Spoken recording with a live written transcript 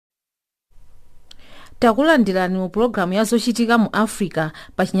Takulandirani mu programu ya zochitika mu Africa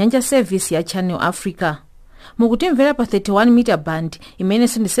pa Chinyanja service ya Channel Africa. Mukutimvera pa 31 meter band imene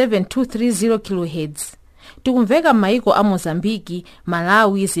ndi 7230 kHz. Tikumveka m'mayiko a Mozambiki,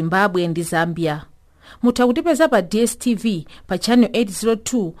 Malawi, Zimbabwe ndi Zambia. Mutha kutipeza pa DSTV pa channel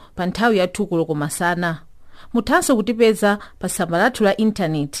 802 pa nthawi ya 2 koloko masana. Muthanso kutipeza pa tsamba lathu la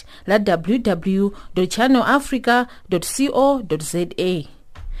internet la www.channelafrica.co.za.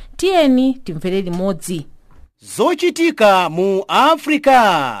 Tiyeni timvere limodzi. Zochitika mu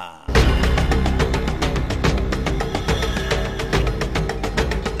Africa.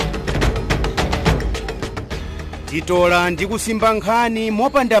 Titola ndi kusimba nkhani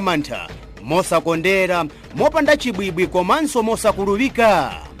mopanda mantha, mosakondera, mopanda chibwibwi komanso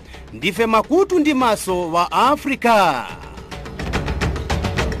mosakuluvika. Ndife makutu ndi maso wa Africa.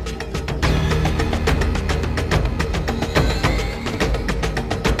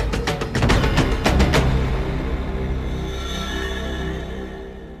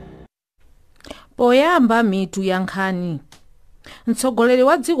 Poyamba mitu ya nkhani. Mtsogoleri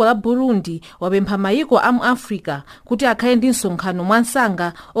wa dziko la Burundi wapempha mayiko a mu Africa kuti akhale ndi msonkhano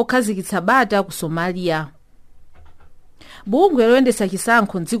mwansanga okhazikitsa bata ku Somalia. Bungwe loyendetsa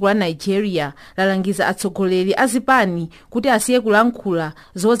chisankho m'dziko la Nigeria lalangiza atsogoleri a zipani kuti asiye kulankhula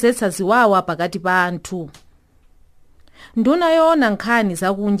zozetsa ziwawa pakati pa anthu. Nduna yoona nkhani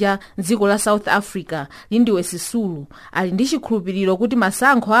zakunja m'dziko la South Africa Lindiwe Sisulu ali ndi chikhulupiriro kuti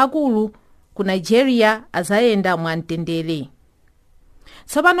masankho akulu ku Nigeria azayenda mwamtendere.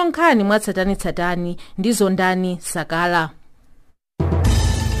 Tsopano nkhani mwatsatanetsatane ndizo ndani sakala.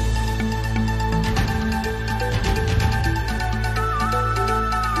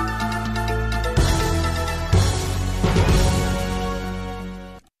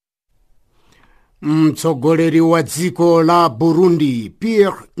 Mtsogoleri wa dziko la Burundi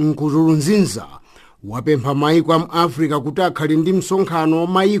Pierre Nkurunziza wapempha mayiko a Africa kuti akhale ndi msonkhano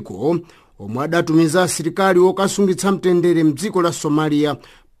mayiko omwe adatumiza asilikali okasungitsa mtendere m'dziko la Somalia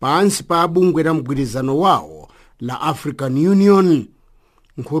pansi pa bungwe la mgwirizano wawo la African Union.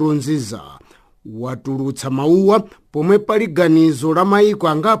 Nkurunziza watulutsa mawuwa pomwe pali ganizo la mayiko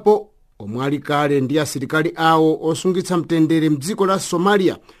angapo omwe ali kale ndi asilikali awo osungitsa mtendere m'dziko la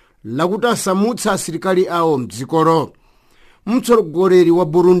Somalia lakuti asamutsa asilikali awo m'dzikolo. Mtsogoleri wa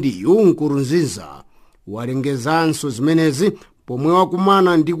Burundi Nkurunziza walengezanso zimenezi pomwe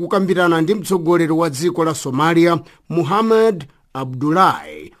wakumana ndi kukambirana ndi mtsogoleri wa dziko la Somalia Mohamed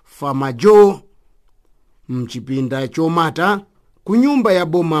Abdullahi Farmajo mchipinda chomata ku nyumba ya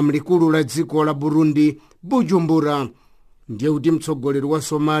boma mlikulu la dziko la Burundi Bujumbura. Ndiye kuti mtsogoleri wa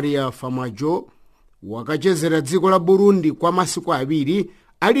Somalia Farmajo wakachezera dziko la Burundi kwa masiku awiri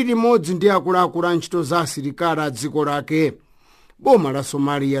ali limodzi ndi akuluakulu a ntchito za asilikali a dziko lake. Boma la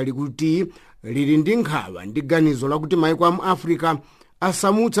Somalia likuti lili ndi nkhawa ndi ganizo lakuti mayiko a mu Africa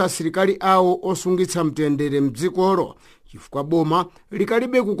asamutsa asilikali awo osungitsa mtendere m'dzikolo chifukwa boma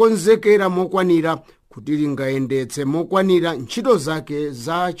likalibe kukonzekera mokwanira kuti lingayendetse mokwanira ntchito zake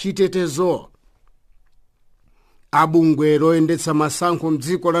za chitetezo. Abungwe loyendetsa masankho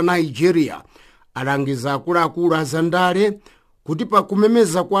m'dziko la Nigeria alangiza akuluakulu a zandale kuti pa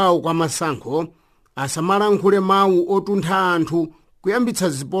kumemeza kwawo kwa masankho asamalankhule mawu otuntha anthu kuyambitsa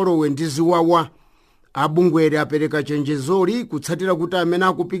zipolowe ndi ziwawa. Abungwere apereka chenjezoli kutsatira kuti amene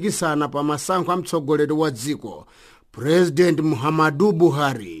akupikisana pa masankho a mtsogoleri wa dziko President Muhammadu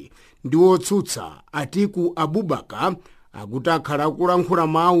Buhari ndi wotsutsa Atiku Abubakar akuti akhala akulankhula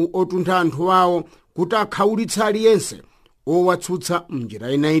mawu otuntha anthu awo kuti akhawulitsa aliyense owatsutsa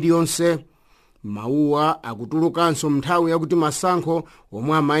m'njira ina iliyonse. Mawuwa akutulukanso mnthawi yakuti masankho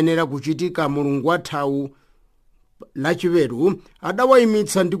omwe amayenera kuchitika mulungu wathawu lachiweru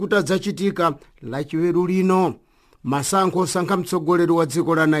adawayimitsa ndi kuti adzachitika lachiweru lino. Masankho osankha mtsogoleri wa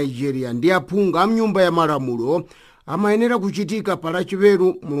dziko la Nigeria ndi aphungu a mnyumba ya malamulo amayenera kuchitika pa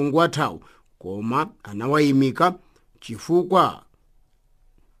lachiweru mulungu wathawu, koma anawayimika chifukwa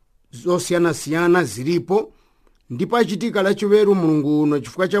zosiyanasiyana zilipo ndipo achitika lachiweru mulungu uno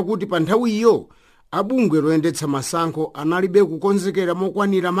chifukwa chakuti pa nthawi iyo abungwe loyendetsa masankho analibe kukonzekera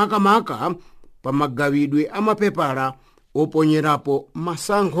mokwanira makamaka pa magawidwe amapepala oponyerapo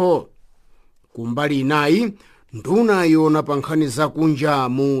masankho. Kumbali inayi nduna yoona pa nkhani zakunja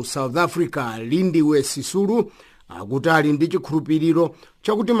mu South Africa Lindiwe Sisulu akuti ali ndi chikhulupiriro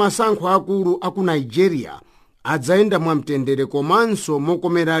chakuti masankho akulu aku Nigeria adzayenda mwamtendere komanso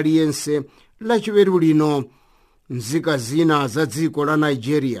mokomera aliyense lachiweru lino. Nzika zina za dziko la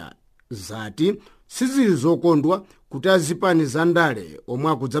Nigeria zati sizili zokondwa kuti azipani zandale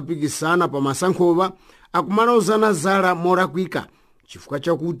omwe akudzapikisana pa masankhowa akumalauzana zala molakwika chifukwa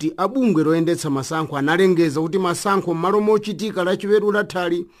chakuti abungwe loyendetsa masankho analengeza kuti masankho m'malo mochitika lachiweru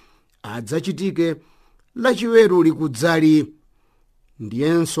lathali adzachitike lachiweru likudzali.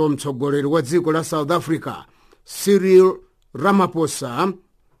 Ndiyenso mtsogoleri wa dziko la South Africa Cyril Ramaphosa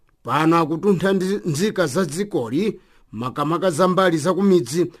pano akutuntha nzika za dzikoli makamaka za mbali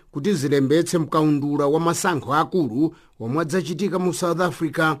zakumidzi kuti zilembetse mkaundula wa masankho akulu omwe adzachitika mu South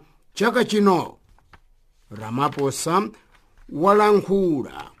Africa chaka chino. Ramaphosa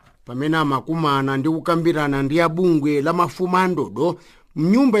walankhula pamene amakumana ndi kukambirana ndi abungwe la mafumu andodo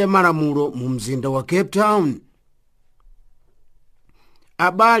mnyumba ya malamulo mu mzinda wa Cape Town.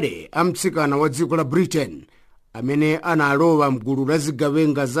 Abale amtsikana wa dziko la Britain amene analowa mgulu la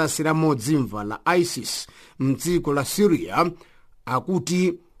zigawenga za asilamu odzimva la ISIS mdziko la Syria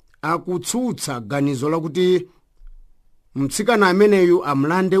akuti akutsutsa ganizo lakuti mtsikana ameneyu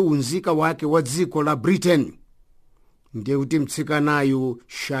amlande unzika wake wa dziko la Britain. Ndiye kuti mtsikanayu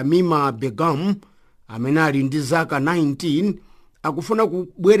Shamima Begum amene ali ndi zaka 19 akufuna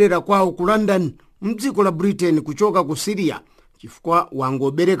kubwerera kwawo ku London mdziko la Britain kuchoka ku Syria chifukwa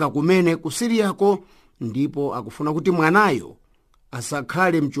wangobereka kumene ku Syriako, ndipo akufuna kuti mwanayo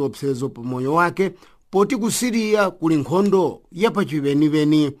asakhale mchiopsezo pamoyo wake poti ku Syria kuli nkhondo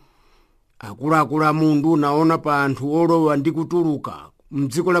yapachiveniveni. Akuluakulu amundu naona pa anthu olowa ndi kutuluka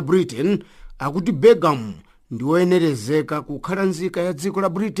mdziko la Britain akuti Begum ndi woyenerezeka kukhala nzika ya dziko la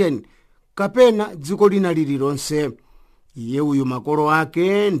Britain kapena dziko lina lililonse. Iye uyu makolo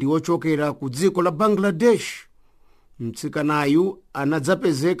ake ndi ochokera ku dziko la Bangladesh. Mtsikanayu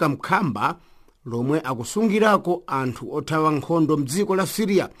anadzapezeka mkhamba lomwe akusungirako anthu othawa nkhondo mdziko la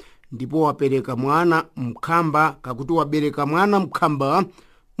Syria, ndipo wapereka mwana mkhamba kakuti wabereka mwana mkhamba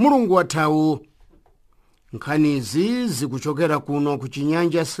mulungu wathawu. Nkhanizi zikuchokera kuno ku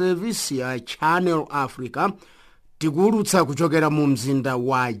Chinyanja service ya Channel Africa, tikuulutsa kuchokera mu mzinda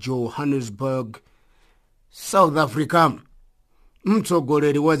wa Johannesburg, South Africa.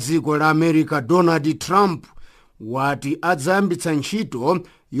 Mtsogoleri wa dziko la America Donald Trump wati adzayambitsa ntchito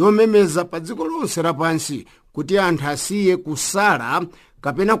yomemeza pa dziko lonse lapansi kuti anthu asiye kusala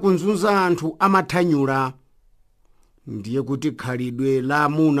kapena kunzunza anthu amathanyula. Ndiye kuti khalidwe la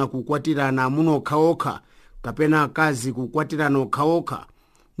amuna kukwatirana amuna okhaokha kapena akazi kukwatirana okhaokha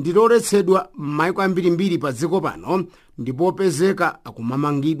ndiloletsedwa m'mayiko ambirimbiri pa dziko pano, ndipo opezeka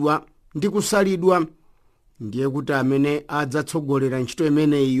akumamangidwa ndi kusalidwa. Ndiye kuti amene adzatsogolera ntchito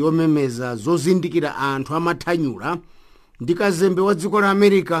imeneyi yomemeza zozindikira anthu amathanyula ndi kazembe wa dziko la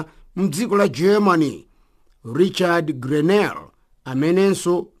America mdziko la Germany Richard Grenell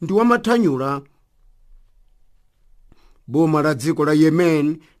amenenso ndi wamathanyula. Boma la dziko la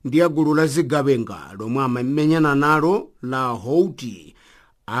Yemen ndi agulu la zigawenga lomwe amamenyana nalo la Houthi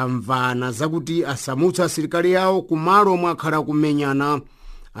amvana zakuti asamutsa asilikali yawo kumalo omwe akhala kumenyana.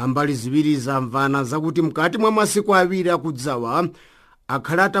 Ambali ziwiri zamvana zakuti mkati mwa masiku awiri akudzawa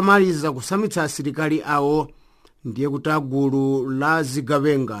akhala atamaliza kusamitsa asilikali awo. Ndiye kuti agulu la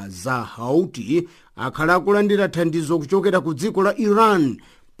zigawenga za Houthi akhala akulandira thandizo kuchokera ku dziko la Iran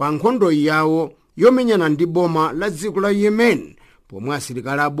pa nkhondo yawo yomenyana ndi boma la dziko la Yemen, pomwe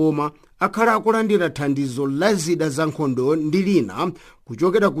asilikali aboma akhala akulandira thandizo la zida za nkhondo ndi lina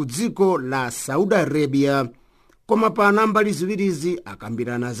kuchokera ku dziko la Saudi Arabia. Koma pano mbali ziwirizi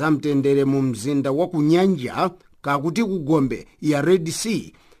akambirana za mtendere mu mzinda wa Chinyanja kakuti ku Gombe ya Red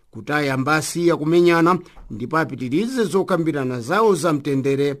Sea kuti ayamba asiya kumenyana ndipo apitirize zokambirana zawo za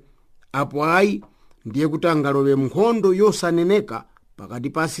mtendere. Apo ayi ndiye kuti angalowe nkhondo yosaneneka pakati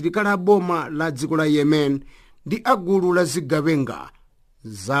pa asilikali aboma la dziko la Yemen ndi agulu la zigawenga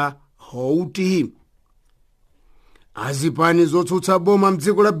za Houthi. Azipani zotsutsa boma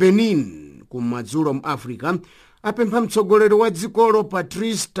mdziko la Benin kumadzulo mu Africa apempha mtsogoleri wa dzikolo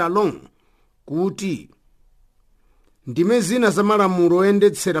Patrice Talon kuti ndime zina za malamulo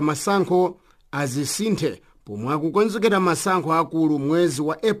oyendetsera masankho azisinthe pomwe akukonzekera masankho akulu mwezi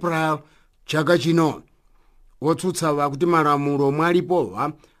wa April chaka chino. Otsutsawa kuti malamulo omwe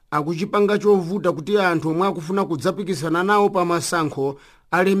alipowa akuchipanga chovuta kuti anthu omwe akufuna kudzapikisana nawo pa masankho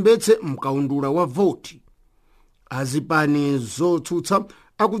alembetse mkaundula wa voti. Azipani zotsutsa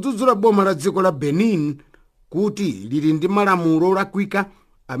akudzudzula boma la dziko la Benin kuti lili ndi malamulo olakwika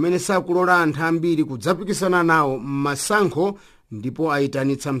amene sakulola anthu ambiri kudzapikisana nawo m'masankho, ndipo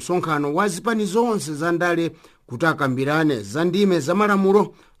ayitanitsa msonkhano wa zipani zonse za ndale kuti akambirane za ndime za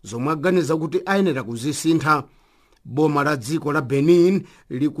malamulo zomwe aganiza kuti ayenera kuzisintha. Boma la dziko la Benin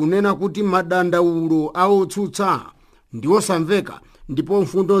likunena kuti madandaulo awotsutsa ndi osamveka ndipo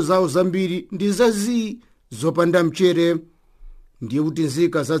mfundo zawo zambiri ndi zopanda mchere. ndiye kuti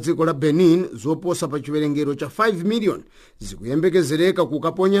nzika za dziko la Benin zoposa pa chiwerengero cha 5 million zikuyembekezereka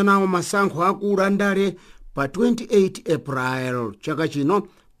kukaponya nawo masankho akulu andale pa 28 April chaka chino,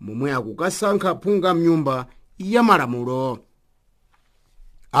 momwe akukasankha aphungu mnyumba ya malamulo.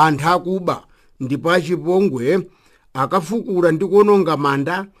 Anthu akuba ndipo achipongwe akafukula ndi kuononga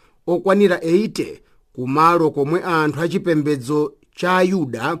manda okwanira 80 kumalo komwe anthu achipembedzo cha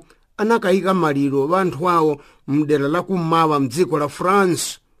Ayuda anakayika maliro anthu awo mdera la kummawa mdziko la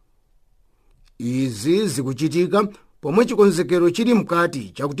France. Izi zikuchitika pomwe chikonzekero chili mkati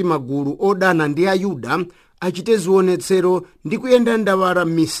chakuti magulu odana ndi Ayuda achite zionetsero ndi kuyenda ndawala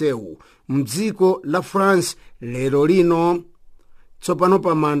m'misewu mdziko la France lero lino. Tsopano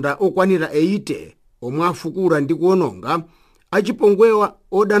pamanda okwanira 80 omwe afukula ndi kuononga, achipongwewa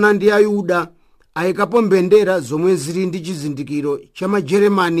odana ndi Ayuda ayikapo mbendera zomwe zili ndi chizindikiro cha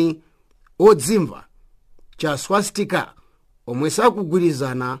Majeremani odzimva cha swastika omwe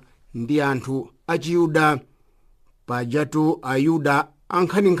sakugwirizana ndi anthu achiyuda. Pajatu Ayuda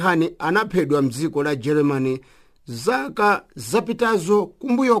ankhaninkhani anaphedwa mdziko la Germany zaka zapitazo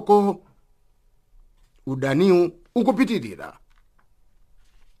kumbuyoko. Udaniwu ukupitirira.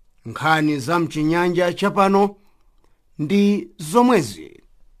 Nkhani za mchinyanja chapano ndi zomwezi.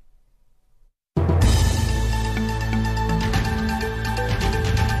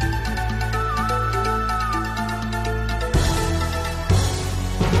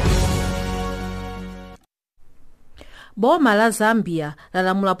 Boma la Zambia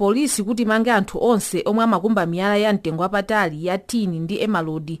lalamula polisi kuti mange anthu onse omwe amakumba miyala ya mtengo wapatali ya tini ndi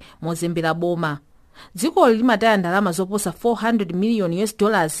emerald mozembera boma. Dzikoli limataya ndalama zoposa $400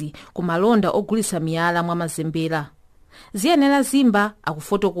 million ku malonda ogulitsa miyala mwa mazembera. Ziyenera Zimba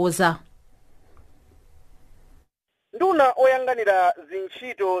akufotokoza. Nduna oyang'anira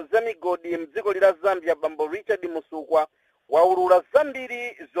zintchito za migodi mdziko la Zambia Bambo Richard Musukwa waulula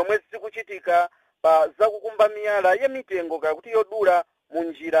zambiri zomwe zikuchitika pa zakukumba miyala ya mitengo kaya kuti yodula mu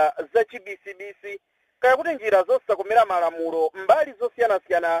njira za chibisibisi kaya kuti njira zosakomera malamulo mbali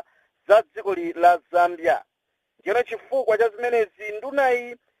zosiyanasiyana za dziko la Zambia. Ndiyo chifukwa cha zimenezi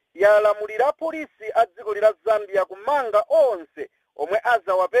ndunayi yalamulira polisi a dziko la Zambia kumanga onse omwe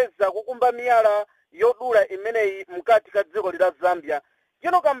azawapeza kukumba miyala yodula imeneyi mkati ka dziko la Zambia.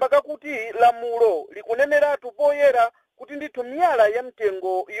 Ndiyo kamba kakuti lamulo likuneneratu poyera kuti ndithu miyala ya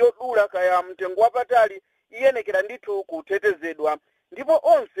mtengo yodula kaya mtengo wapatali iyenekera ndithu kutetezedwa, ndipo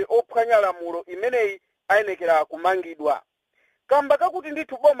onse ophwanya lamulo imeneyi ayenekera kumangidwa. Kamba kakuti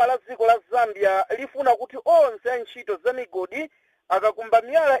ndithu boma la dziko la Zambia lifuna kuti onse antchito za migodi akakumba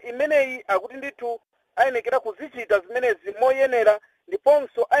miyala imeneyi akuti ndithu ayenekera kuzichita zimenezi moyenera,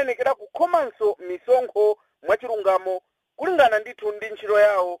 ndiponso ayenekera kukhomanso misonkho mwachilungamo kulingana ndithu ndi ntchito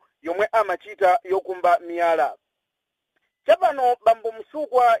yawo yomwe amachita yokumba miyala. Chapano Bambo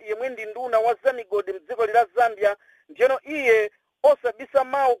Musukwa yemwe ndi nduna wa zamigodi mdziko la Zambia ndiyeno iye osabisa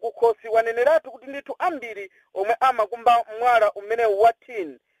mawu kukhosi waneneratu kuti ndithu ambiri omwe amakumba mwala umenewu wa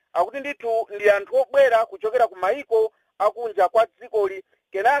tin akuti ndithu ndi anthu obwera kuchokera ku maiko akunja kwa dzikoli.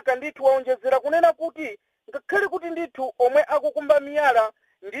 Kenaka ndithu waonjezera kunena kuti ngakhale kuti ndithu omwe akukumba miyala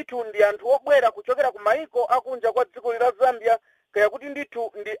ndithu ndi anthu obwera kuchokera ku maiko akunja kwa dziko la Zambia kaya kuti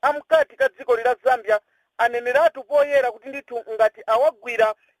ndithu ndi amkati ka dziko la Zambia, aneneratu poyera kuti ndithu ngati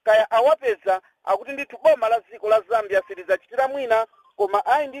awagwira kaya awapeza akuti ndithu boma la dziko la Zambia silizachitira mwina koma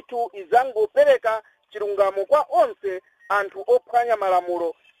ayi ndithu izangopereka chilungamo kwa onse anthu ophwanya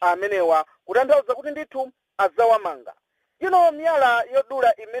malamulo amenewa, kutanthauza kuti ndithu azawamanga. Ino miyala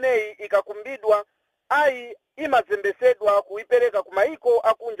yodula imeneyi ikakumbidwa ayi imazembesedwa kuipereka ku maiko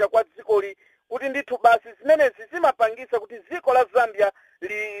akunja kwa dzikoli kuti ndithu basi zimenezi zimapangisa kuti dziko la Zambia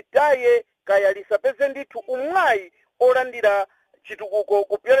litaye kaya lisapeze ndithu umwayi olandira chitukuko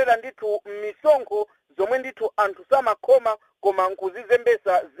kupyolera ndithu misonkho zomwe ndithu anthu samakhoma koma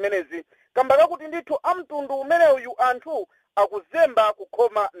nkuzizembesa zimenezi. Kamba kakuti ndithu amtundu umeneyu anthu akuzemba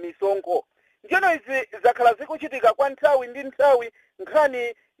kukhoma misonkho. Njeno izi zakhala zikuchitika kwa nthawi ndi nthawi,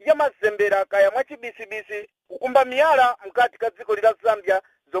 nkhani ya mazembera kaya mwachibisibisi kukumba miyala mkati ka dziko la Zambia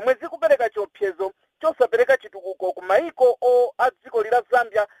zomwe zikupereka chiopsezo chosapereka chitukuko ku maiko a dziko la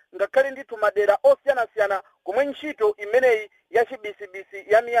Zambia ngakhale ndithu madera osiyanasiyana komwe ntchito imeneyi ya chibisibisi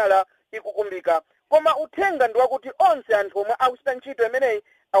ya miyala ikukumbika. Koma uthenga ndi wakuti onse anthu omwe akuchita ntchito imeneyi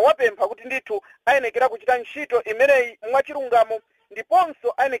awapempha kuti ndithu ayenekera kuchita ntchito imeneyi mwachilungamo,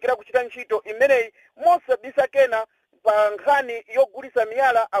 ndiponso ayenekera kuchita ntchito imeneyi mosabisa kena pa nkhani yogulisa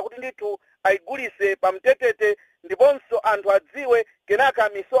miyala akuti ndithu ayigulise pa mtetete, ndiponso anthu adziwe kenaka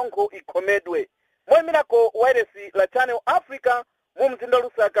misonkho ikhomedwe. Moyimirako wairesi la Channel Africa mu mzinda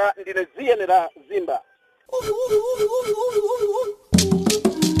Lusaka ndine Ziyenera Zimba.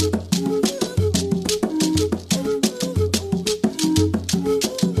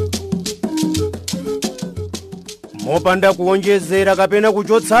 mopanda kuonjezera kapena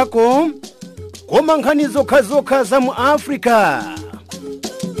kuchotsako, koma nkhani zokhazokha za mu Africa.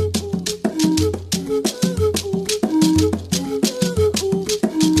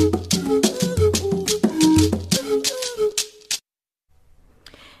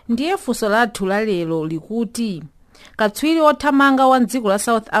 Ndiye funso lathu la lero likuti katswiri othamanga wa dziko la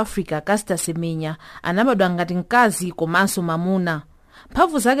South Africa Caster Semenya anabadwa ngati mkazi komanso mamuna.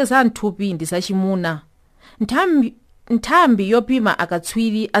 Mphamvu zake za mthupi ndi zachimuna. Nthambi yopima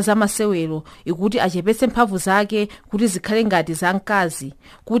akatswiri azamasewero ikuti achepetse mphamvu zake kuti zikhale ngati za mkazi,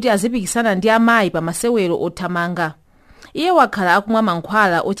 kuti azipikisana ndi amayi pa masewero othamanga. Iye wakhala akumwa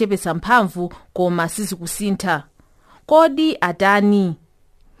mankhwala ochepetsa mphamvu koma sizikusintha. Kodi atani?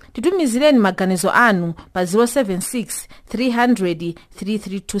 Titumizireni maganizo anu pa 076 300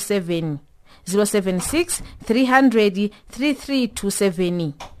 3327 076 300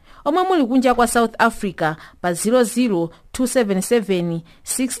 3327. Omwe muli kunja kwa South Africa pa 00277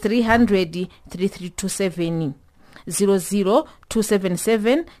 6300 3327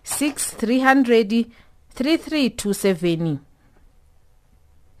 00277 6300 3327.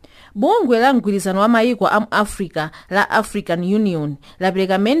 Bungwe la mgwirizano wa mayiko a Africa la African Union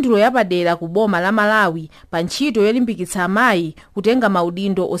lapereka mendulo yapadera ku boma la Malawi pa ntchito yolimbikitsa amayi kutenga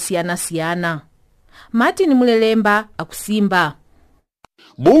maudindo osiyanasiyana. Martin Mulelemba akusimba.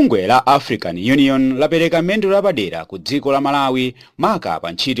 Bungwe la African Union lapereka mendulo yapadera ku dziko la Malawi maka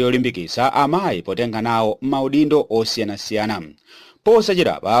pa ntchito yolimbikitsa amayi potenga nawo maudindo osiyanasiyana.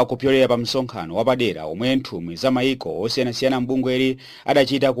 Posachedwapa kupyolera pa msonkhano wapadera omwe nthumwi za mayiko osiyanasiyana mbungweli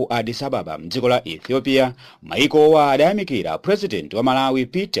adachita ku Addis Ababa mdziko la Ethiopia, mayikowa adayamikira President wa Malawi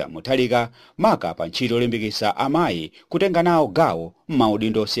Peter Mutharika maka pa ntchito yolimbikitsa amayi kutenga nawo gawo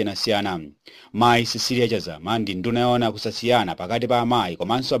m'maudindo osiyanasiyana. Mayi Cecilia Chazama ndi nduna yoona kusasiyana pakati pa amayi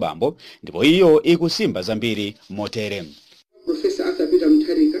komanso abambo, ndipo iyo ikusimba zambiri motere. Professor Arthur Peter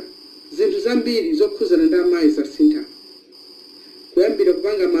Mutharika, zinthu zambiri zokhuzana ndi amayi zasintha. Kuyambira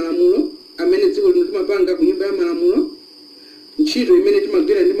kupanga malamulo amene dziko lino timapanga ku nyumba ya malamulo, ntchito imene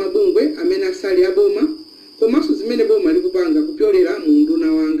timagwira ndi mabungwe amene asali aboma, komanso zimene boma likupanga kupyolera mu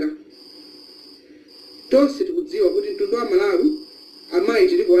nduna wanga. Tonse tikudziwa kuti mtundu wa Malawi amayi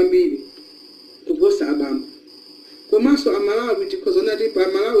tilipo ambiri kuposa abambo. Komanso amalawi tikhozona ti pa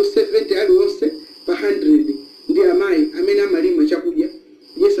Malawi 70 aliwonse pa 100 ndi amayi amene amalima chakudya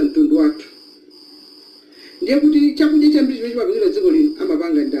yesa mtundu wathu. Ndiye kuti chakudya chambiri chimene chimapangidwa dziko lino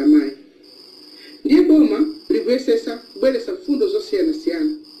amapanga ndi amayi. Ndiye boma likuyesesa kubweretsa mfundo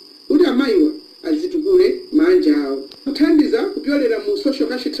zosiyanasiyana kuti amayiwa azitukule manja awo, kuthandiza kupyolera mu social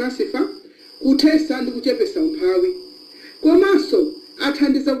cash transfer, kuthesa ndi kuchepesa umphawi. Komanso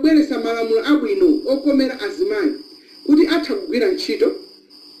athandiza kubweretsa malamulo abwino okomera azimayi kuti atha kugwira ntchito,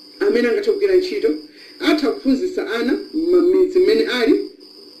 amene angathe kugwira ntchito, atha kuphunzitsa ana m'midzi mmene ali,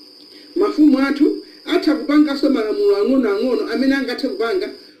 mafumu athu atha kupanganso malamulo ang'ono amene angathe kupanga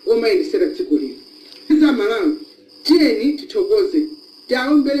omayendesera dziko lino. Za Malawi tiyeni tithokoze,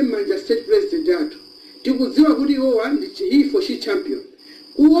 tiaombere m'manja state president athu, tikudziwa kuti iwowa ndi he for she champion,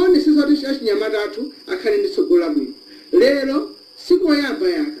 kuonetsetsa kuti achinyamata athu akhale ndi tsogolo labwino. Lero sikoyamba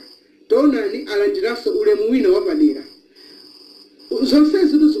yaka taonani alandiranso ulemu wina wapadera. Zonse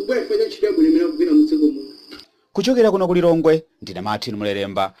zitu zikubwera chifukwa cha ntchito yabwino imene akugwira mu dziko muno. Kuchokera kuno ku Lilongwe, ndine Martin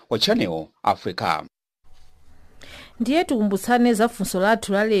Mulelemba wa Channel Africa. Ndiye tikumbutsane za funso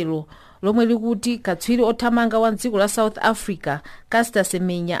lathu la lero lomwe likuti katswiri othamanga wa dziko la South Africa Caster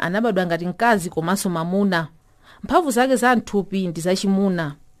Semenya anabadwa ngati mkazi komanso mamuna. Mphamvu zake za mthupi ndi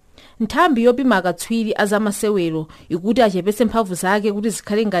zachimuna. Nthambi yopima akatswiri azamasewero ikuti achepetse mphamvu zake kuti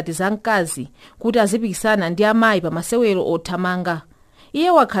zikhale ngati za mkazi, kuti azipikisana ndi amayi pa masewero othamanga. Iye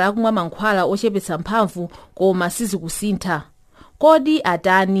wakhala akumwa mankhwala ochepetsa mphamvu koma sizikusintha. Kodi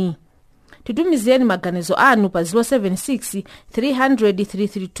atani? Titumizireni maganizo anu pa 076 300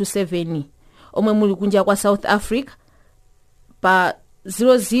 3327. Omwe muli kunja kwa South Africa pa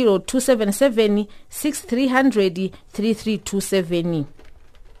 00277 6300 3327.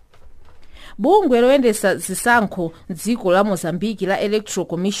 Bungwe loyendesa zisankho dziko la Mozambique la Electoral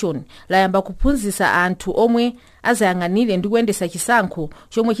Commission layamba kuphunzitsa anthu omwe azayang'anire ndi kuyendesa chisankho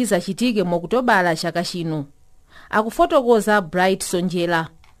chomwe chizachitike mu Okutobala chaka chino. Akufotokoza Bright Sonjera.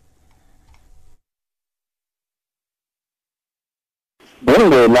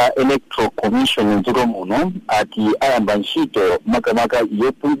 Bungwe la Electoral Commission mdziko muno ati ayamba ntchito makamaka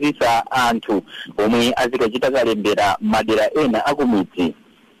yophunzitsa anthu omwe azikachita kalembera madera ena akumidzi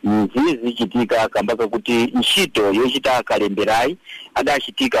zichitika kambaka kuti ntchito yochita kalemberayi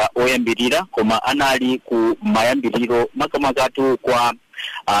adachitika oyambirira koma anali ku mayambiriro makamakatu kwa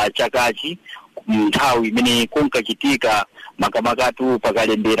chakachi nthawi imene kunkachitika makamakatu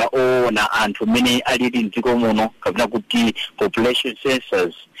pakalembera oona anthu mmene alili mdziko muno kapena kuti population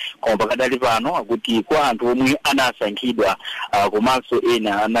census. Koma pakadali pano akuti kwa anthu omwe anasankhidwa komanso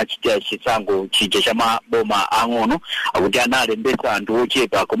ena anachita chisankho chija cha maboma ang'ono akuti analembesa anthu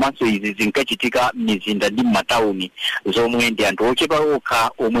ochepa, komanso izi zinkachitika m'mizinda ndi m'matawuni zomwe ndi anthu ochepa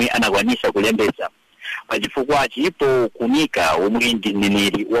okha omwe anakwanisa kulembesa. Pachifukwa chipo kunika omwe ndi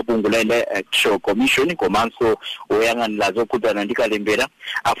mneneri wa bungwe la Electoral Commission komanso oyang'anira zokhudzana ndi kalembera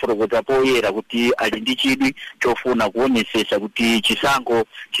afotokoza poyera kuti ali ndi chidwi chofuna kuonesesa kuti chisankho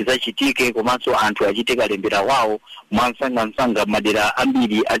chizachitike komanso anthu achite kalembera wawo mwansangansanga madera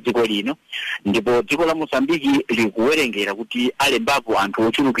ambiri a dziko lino, ndipo dziko la Mozambiki likuwerengera kuti alembapo anthu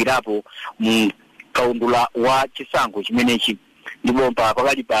ochulukirapo mu kaundula wa chisankho chimenechi. Ndipo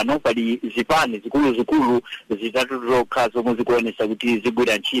pakali pano pali zipani zikulu zitatu zokha zomwe zikuonesa kuti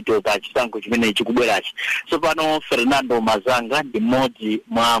zigwira ntchito pa chisankho chimene chikubwerachi. Tsopano Fernando Mazanga ndi mmodzi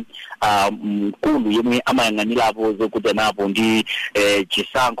mwa mkulu yemwe amayang'anirapo zokhudzanapo ndi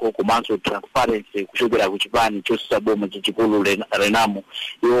chisankho komanso transparency kuchokera ku chipani chotsutsa boma chachikulu Renamo.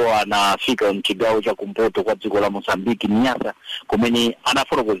 Iwo anafika mchigawo cha kumpoto kwa dziko la Mozambiki Nyasa, kumene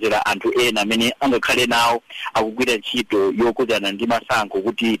anafotokozera anthu ena amene angakhale nawo akugwira ntchito yokhudzana ndi masankho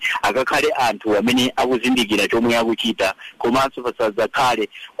kuti akakhale anthu amene akuzindikira chomwe akuchita komanso pasadzakhale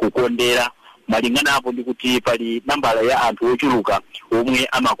kukondera malinganapo ndi kuti pali nambala ya anthu ochuluka omwe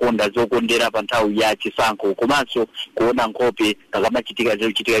amakonda zokondera pa nthawi ya chisankho komanso kuona nkhope akamachitika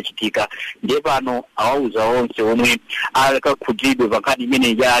zochitika. Ndiye pano awauza onse omwe akakhudzidwe pa nkhani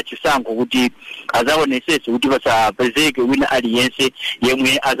imene ya chisankho kuti azaonesese kuti pasapezeke wina aliyense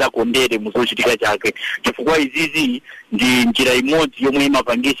yemwe azakondere mu zochitika chake, chifukwa izizi ndi njira imodzi yomwe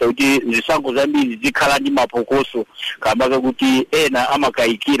imapangisa kuti zisankho zambiri zikhala ndi mapokoso kambaka kuti ena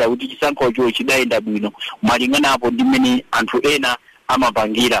amakayikira kuti chisankhocho chidayenda bwino malinganapo ndi mmene anthu ena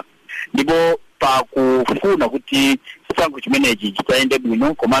amapangira. Ndipo pakufuna kuti chisankho chimenechi chitayende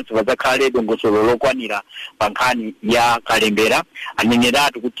bwino komanso pazakhale dongosolo lokwanira pa nkhani ya kalembera,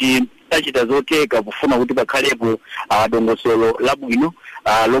 aneneratu kuti tachita zoteka kufuna kuti pakhalepo dongosolo labwino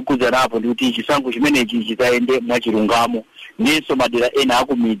lokhudzanapo ndi kuti chisankho chimenechi chitayende mwachilungamo. Ndiso madera ena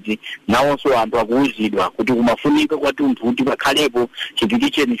akumidzi nawonso anthu akuwuzidwa kuti kumafunika kwathunthu kuti pakhalepo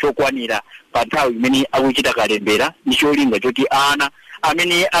chipiticheni chokwanira pa nthawi imene akuchita kalembera ndi cholinga choti ana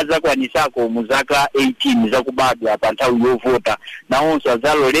amene azakwanisako mu zaka 18 zakubadwa pa nthawi yovota nawonso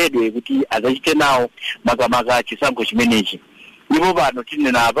azaloledwe kuti azachite nawo makamaka chisankho chimenechi. Ndipo pano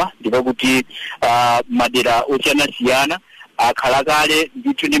tinenapa ndipo kuti madera osiyanasiyana akhala kale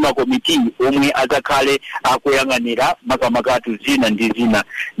ndithu ndi makomiti omwe azakhale akuyang'anira makamakatu zina ndi zina.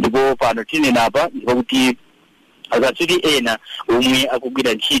 Ndipo pano tinenapa ndipo kuti akatswiri ena omwe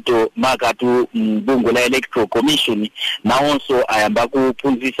akugwira ntchito makatu mbungwe la Electoral Commission nawonso ayamba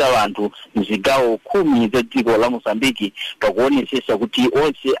kuphunzitsa anthu mzigawo 10 za dziko la Mozambiki pakuonesesa kuti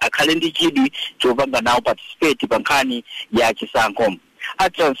onse akhale ndi chidwi chopanga nawo participate pa nkhani ya chisankho. A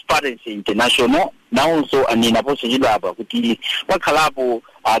Transparency International nawonso anenaponso chidwapa kuti pakhalapo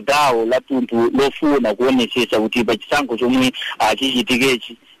gawo la tunthu lofuna kuonesesa kuti pa chisankho chomwe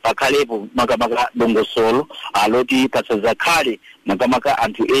chichitikechi pakhalepo makamaka dongosolo loti pasadzakhale makamaka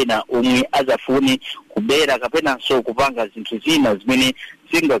anthu ena omwe azafune kubera kapenanso kupanga zinthu zina zimene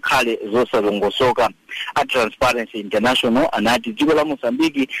zingakhale zosalongosoka. A Transparency International anati dziko la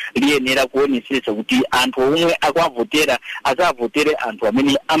Mozambiki liyenera kuonesesa kuti anthu omwe akuvotera azavotere anthu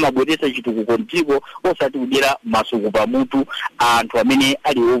amene amabweretsa chitukuko mdziko osati kudyera masuku pamutu anthu amene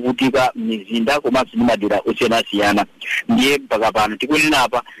ali ovutika m'mizinda komanso ndi madera osiyanasiyana. Ndiye mpaka pano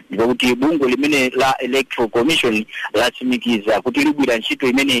tikunenapa ndipo kuti bungwe limene la Electoral Commission latsimikiza kuti ligwira ntchito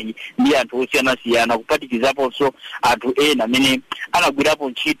imeneyi ndi anthu osiyanasiyana kupatikizaponso anthu ena amene anagwirapo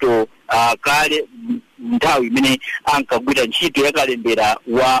ntchito kale nthawi imene ankagwira ntchito yakalembera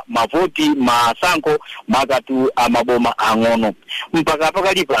wa mavoti masankho makatu amaboma ang'ono. Mpaka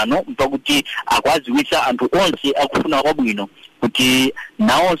pakali pano mpakuti akwaziwisa anthu onse akufuna kwabwino kuti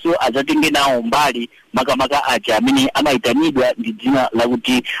nawonso azatenge nawo mbali makamaka aja amene amayitanidwa ndi dzina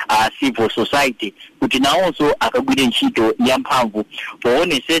lakuti civil society kuti nawonso akagwire ntchito ya mphamvu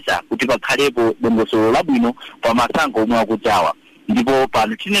poonesesa kuti pakhalepo dongosolo labwino pa masankho omwe akudzawa. Ndipo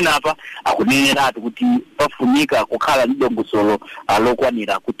pano tinenapa akuneneratu kuti pafunika kukhala ndi dongosolo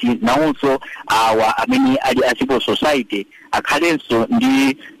lokwanira kuti nawonso awa amene ali a civil society akhalenso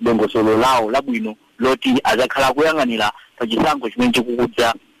ndi dongosolo lawo labwino loti azakhala kuyang'anira pa chisankho chimene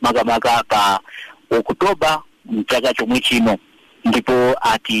chikukudza makamaka pa Okutoba mchaka chomwe chino, ndipo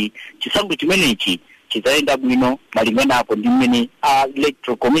ati chisankho chimenechi chizayenda bwino malingana apo ndi mmene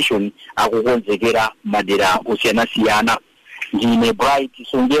Electoral Commission akukonzekera madera osiyanasiyana. Ndine Bright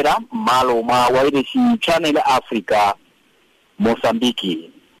Songera, malo mwa Wireless Channel Africa,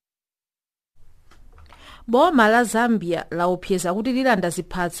 Mozambique. Boma la Zambia laopseza kuti lilanda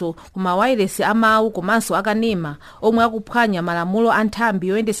ziphatso ku mawayilesi amawu komanso akanema omwe akuphwanya malamulo a nthambi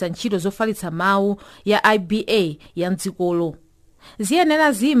yoyendesa ntchito zofalitsa mawu ya IBA ya mdzikolo.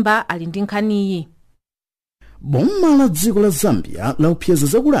 Ziyenera Zimba ali ndi nkhaniyi. Boma la dziko la Zambia laopseza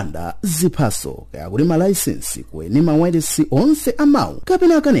zakulanda ziphaso kayakuti malaisensi kuene mawayilesi onse amawu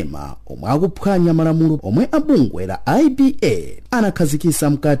kapena akanema omwe akuphwanya malamulo omwe abungwe la IBA anakhazikisa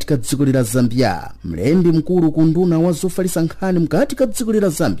mkati ka dziko la Zambia. Mlembi mkulu ku nduna wa zofalitsa nkhani mkati ka dziko la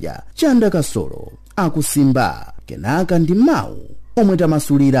Zambia, Chanda Kasolo, akusimba kenaka ndi mawu omwe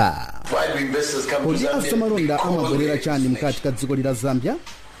tamasulira. Kodi asamalonda amabwerera chani mkati ka dziko la Zambia?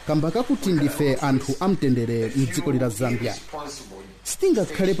 Kamba kakuti ndife anthu amtendere mdziko la Zambia.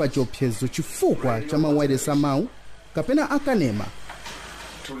 Sitingakhale pa chiopsezo chifukwa cha mawayilesi amawu kapena akanema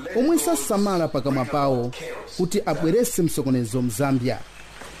omwe sasamala pakamwa pawo kuti abwerese msokonezo mzambia.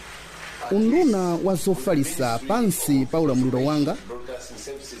 Unduna wa zofalitsa pansi pa ulamuliro wanga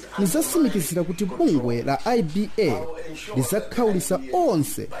nizasimikizira kuti bungwe la IBA lizakhawulitsa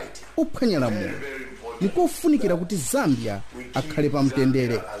onse ophwanya lamulo. Nikofunikira kuti Zambia akhale pa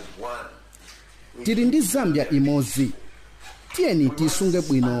mtendere. Tili ndi Zambia imodzi. Tiyeni tisunge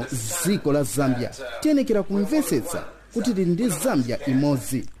bwino dziko la Zambia. Tiyenekera kumvetsetsa kuti tili ndi Zambia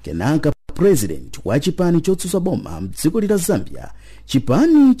imodzi. Kenaka president wa chipani chotsutsa boma mdziko la Zambia,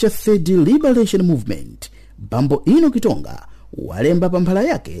 chipani cha Third Liberation Movement, Bambo Ino Kitonga, walemba pa mphala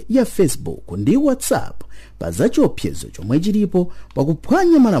yake ya Facebook ndi WhatsApp pa za chiopsezo chomwe chilipo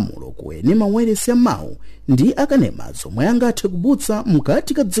pakuphwanya malamulo kuene mawayilesi amawu ndi akanema zomwe angathe kubutsa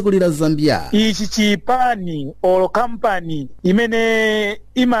mkati ka dziko la Zambia. Ichi chipani olo kampani imene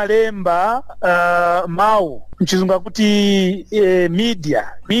imalemba mawu mchizungu kuti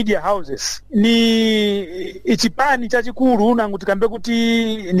media houses ni chipani chachikulu nanguti kambe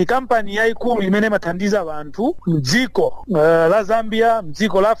kuti ni kampani yaikulu imene imathandiza vanthu mdziko la Zambia,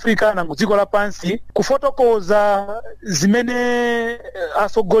 mdziko la Africa na mdziko la pansi kufotokoza zimene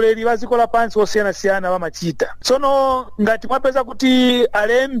asogoleri wa dziko la pansi osiyanasiyana wamachita. Tsono ngati mwapeza kuti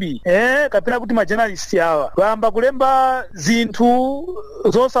alembi kapena kuti majournalists awa vayamba kulemba zinthu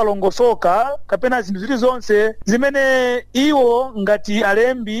zosalongosoka kapena zinthu zilizonse zimene iwo ngati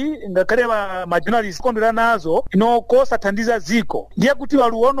alembi ngakhale majournalists kondwera nazo inokosathandiza dziko, ndiye kuti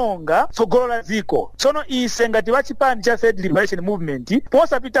waluononga tsogolo la dziko. Tsono ise ngati wachipani cha Third Liberation Movement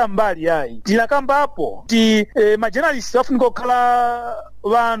posapita mbali yayi tinakambapo ti majournalists wafunika kukhala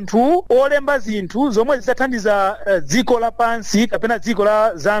vanthu olemba zinthu zomwe zizathandiza dziko la pansi kapena dziko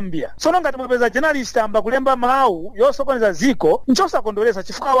la Zambia. Tsono ngati mwapeza journalist amba kulemba mawu yosokoneza dziko, nchosakondweresa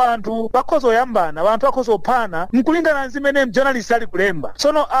chifukwa vanthu bakhoza oyambana, vanthu bakhoza ophana mkulingana zimene journalist ali kulemba.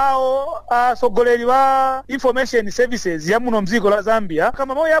 Tsono awo asogoleri wa information services ya muno mdziko la Zambia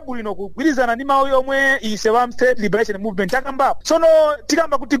kama mawu yabwino kugwirizana ndi mawu yomwe ise wa State Liberation Movement akambapo. Tsono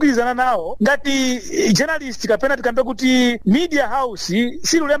tikamba kuti kugwirizana nawo ngati journalist kapena tikambe kuti media house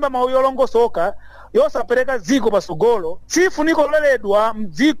silulemba mawu yolongosoka yosapereka dziko pasogolo, sifuniko loledwa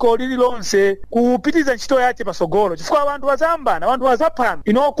mdziko lililonse kupitiza ntchito yace pasogolo chifukwa abantu wazambana, abantu wazaphana.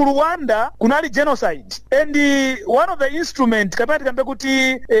 Ku Rwanda kunali genocide and one of the instrument kapena tikambe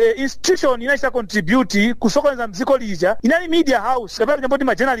kuti institution inachita contribute kusokoneza mdziko lija inali media house kapena tikambe kuti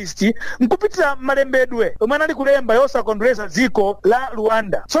majournalist nkupitira malembedwe omwe anali kulemba yosakondweresa dziko la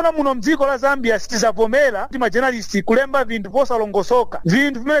Rwanda. Tsono muno mdziko la Zambia sitizavomera kuti majournalist kulemba vinthu posalongosoka,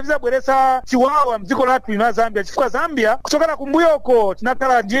 vinthu vimene vizabweretsa chiwawa mdziko lathu ina Zambia chifukwa Zambia kuchokera kumbuyoko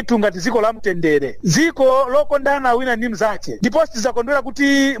tinakhala ndithu ngati dziko la mtendere, dziko lokondana wina ndi mzache, ndipo tizakondwera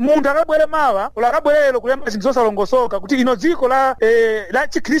kuti munthu akabwere mawa ola akabwerero kulemba zinthu zosalongosoka kuti ino dziko la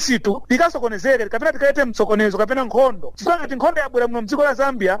Chikhristu likasokonezeke kapena tikaite msokonezo kapena nkhondo. Chifukwa ngati nkhondo yabwera muno mdziko la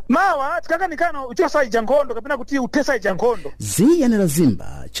Zambia mawa tikakanikana uchosaija nkhondo kapena kuti utesaija nkhondo. Ziyenera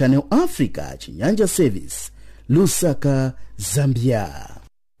Zimba, Channel Africa, Chinyanja Service, Lusaka, Zambia.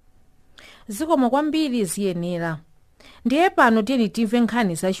 Zikomo kwambiri ziyenera. Ndiye pano tiyeni timve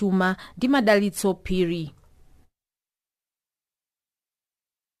nkhani zachuma ndi Madalitso Phiri.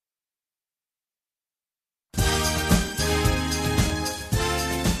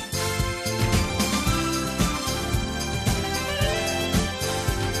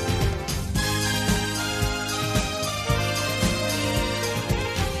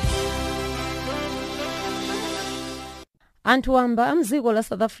 anthu wamba a mdziko la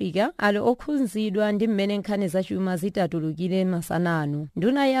south africa ali okhudzidwa ndi mmene nkhani zachuma zitatulukire masana ano.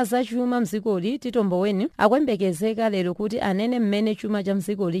 Nduna ya zachuma mdzikoli Tito Mboweni akuyembekezeka lero kuti anene mmene chuma cha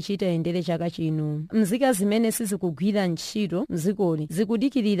mdzikoli chitayendere chaka chino. Mzika zimene sizikugwira ntchito mdzikoli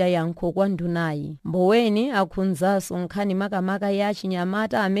zikudikirira yankho kwa ndunayi. Mboweni akhudzanso nkhani makamaka ya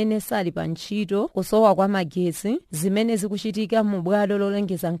chinyamata amene sali pa ntchito, kusowa kwa magetsi zimene zikuchitika mu bwalo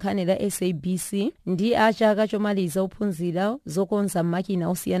lolengeza nkhani la SABC ndi a chaka chomaliza ophunzira zokonza makina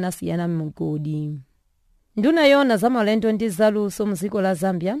osiyanasiyana m'migodi. Nduna yona za malendo ndi zaluso mdziko la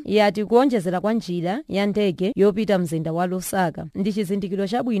Zambia yati kuonjezera kwa njira ya ndege yopita mzinda wa Lusaka ndi chizindikiro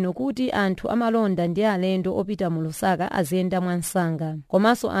chabwino kuti anthu amalonda ndi alendo opita mu Lusaka aziyenda mwansanga,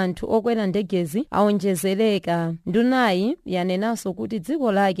 komanso anthu okwera ndegezi aonjezereka. Ndunayi yanenanso kuti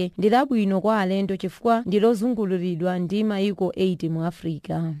dziko lake ndi labwino kwa alendo chifukwa ndi lozunguliridwa ndi maiko 8 mu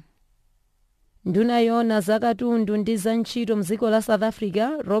Africa. Nduna yona zakatundu ndi za ntchito mdziko la South Africa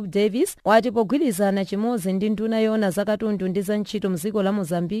Rob Davis wati pogwirizana chimodzi ndi nduna yona zakatundu ndi za ntchito mdziko la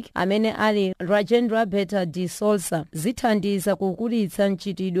Mozambique amene ali Rajendra Beta de Souza zithandiza kukulitsa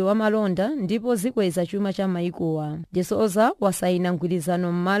mchitidwe wa malonda ndipo zikweza chuma cha maikowa. De Souza wasayina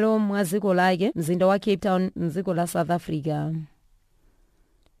mgwirizano m'malo mwa dziko lake mzinda wa Cape Town mdziko la South Africa.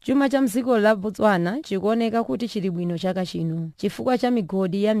 Chuma cha mdziko la Botswana chikuoneka kuti chili bwino chaka chino chifukwa cha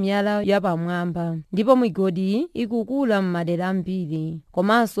migodi ya miyala yapamwamba, ndipo migodi ikukula m'madera ambiri,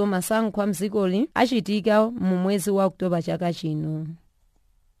 komanso masankho a mdzikoli achitika mu mwezi wa Oktoba chaka chino.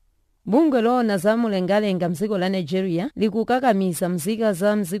 Bungwe lona za mulengalenga mdziko la Nigeria likukakamiza mzika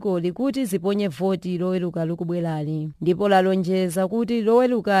za mdzikoli kuti ziponye voti loweruka likubwerali, ndipo lalonjeza kuti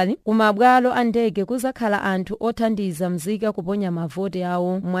lowerukali kumabwalo a ndege kuzakhala anthu othandiza mzika kuponya mavoti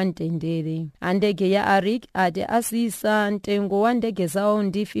awo mwamtendere. Andege ya Arik ati asisa mtengo wa ndege zawo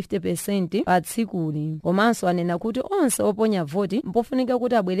ndi 50% pa tsikuli, komanso anena kuti onse oponya voti mpofunika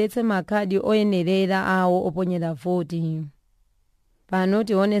kuti abweretse makhadi oyenerera awo oponyera voti. Pano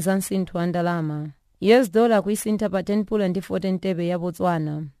tione za msinthu wa ndalama. US dollar kuisintha pa 10 pula ndi 14 thebe ya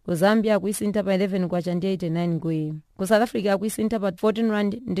Botswana. Ku Zambia kuisintha pa 11 kwacha ndi 89 ngwe. Ku South Africa kuisintha pa 14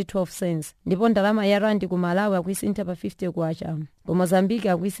 rand ndi 12 cents. Ndipo ndalama ya rand ku Malawi kuisintha pa 50 kwacha. Ku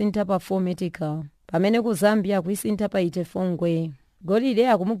Mozambique kuisintha pa 4 metrical. Pamene ku Zambia kuisintha pa 84 ngwe. Golide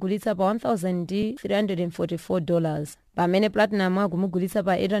akumugulitsa pa $1,344. Pamene platinum akumugulitsa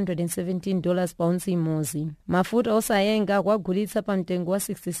pa $817 pa ounce imodzi. Mafuta osayenga akugulitsa pa mtengo wa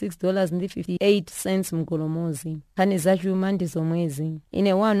 $66.58 mgolomozi. Nkhani zachuma ndi zomwezi.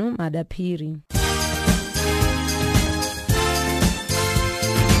 Ine wanu Madaphiri.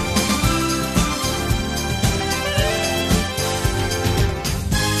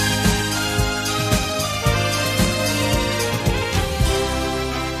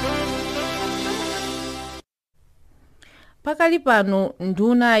 Pakali pano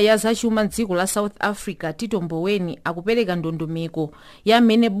nduna ya zachuma mdziko la South Africa Tito Mboweni akupereka ndondomeko ya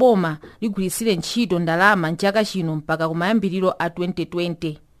mmene boma ligwiritsire ntchito ndalama mchaka chino mpaka kumayambiriro a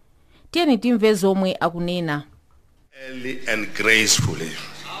 2020. Tiyeni timve zomwe akunena. Early and gracefully.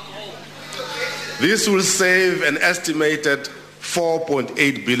 This will save an estimated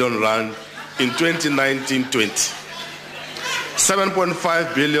 4.8 billion rand in 2019-20,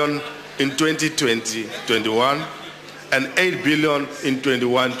 7.5 billion in 2020-21, and 8 billion in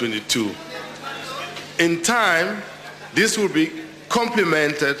 21-22. In time, this will be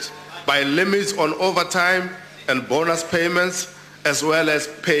complemented by limits on overtime and bonus payments, as well as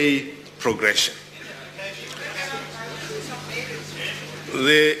pay progression.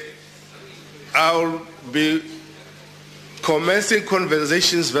 I'll be commencing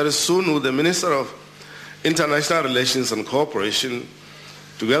conversations very soon with the Minister of International Relations and Cooperation,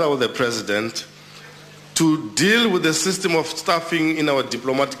 together with the President, to deal with the system of staffing in our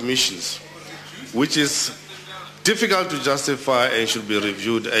diplomatic missions, which is difficult to justify and should be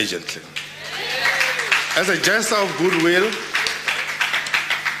reviewed urgently. As a gesture of goodwill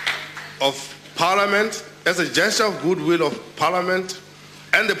of Parliament,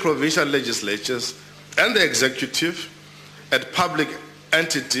 and the provincial legislatures and the executive at public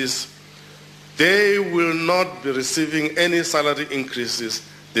entities, they will not be receiving any salary increases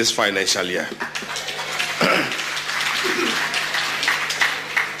this financial year.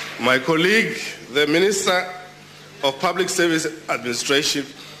 My colleague, the Minister of Public Service Administration,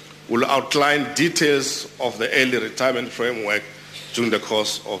 will outline details of the early retirement framework during the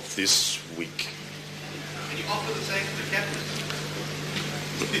course of this week. Can you offer the same to the Cabinet?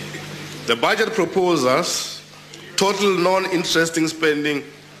 The budget proposals total non-interesting spending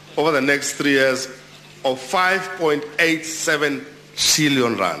over the next 3 years of 5.87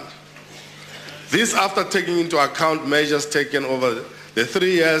 trillion rand. This after taking into account measures taken over the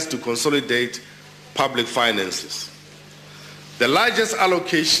 3 years to consolidate public finances. The largest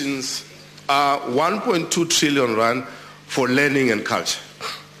allocations are 1.2 trillion rand for learning and culture,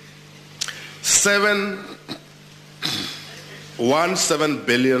 7.17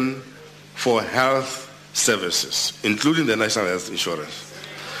 billion for health services, including the National Health Insurance,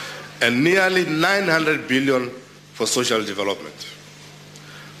 and nearly 900 billion for social development.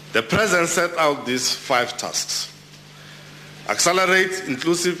 The President set out these 5 tasks: accelerate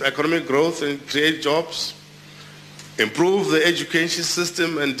inclusive economic growth and create jobs, improve the education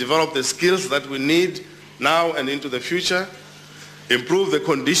system and develop the skills that we need now and into the future, improve the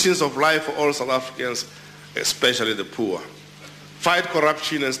conditions of life for all South Africans, especially the poor, fight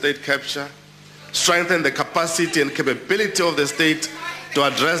corruption and state capture, strengthen the capacity and capability of the state to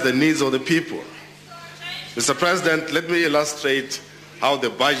address the needs of the people. Mr. President, let me illustrate how the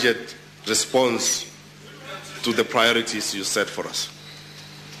budget responds to the priorities you set for us.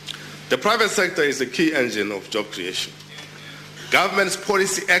 The private sector is a key engine of job creation. Government's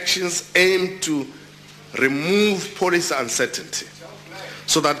policy actions aim to remove policy uncertainty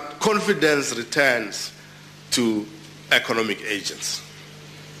so that confidence returns to economic agents.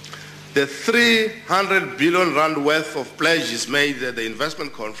 The 300 billion rand worth of pledges made at the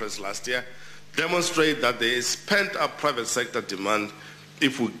investment conference last year demonstrate that there is pent-up private sector demand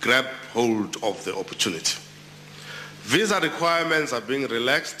if we grab hold of the opportunity. Visa requirements are being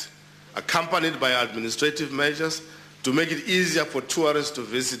relaxed, accompanied by administrative measures to make it easier for tourists to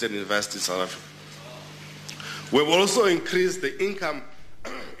visit and invest in South Africa. We've also increased the income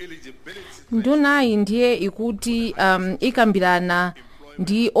eligibility. Ndunayi ndiye ikuti ikambirana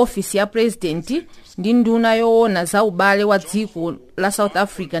ndi ofisi ya president ndi nduna yoona za ubale wa dziko la South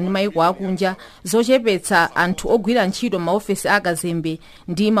Africa ndi maiko akunja zochepetsa anthu ogwira ntchito maofesi akazembe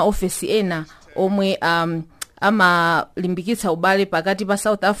ndi maofesi ena omwe amalimbikitsa ubale pakati pa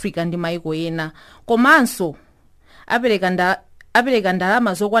South Africa ndi maiko ena. Komanso apereka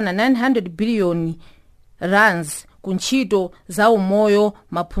ndalama zokwana 900 billion rands ku ntchito za umoyo,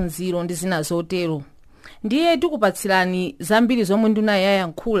 maphunziro ndi zina zotero. Ndiye tikupatsirani zambiri zomwe nduna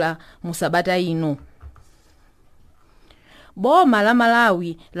yayankhula mu sabata ino. Boma la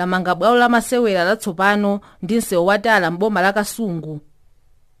Malawi lamanga bwalo la masewera latsopano ndi msewu watala mboma la Kasungu.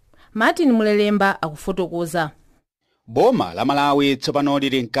 Martin Mulelemba akufotokoza. Boma la Malawi tsopano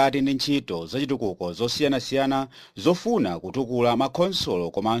lili mkati ndi ntchito zachitukuko zosiyanasiyana zofuna kutukula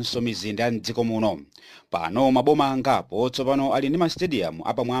makhonsolo komanso mizinda ya mdziko muno. Pano maboma angapo tsopano ali ndi mastadium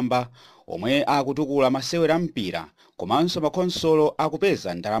apamwamba omwe akutukula masewera mpira komanso makhonsolo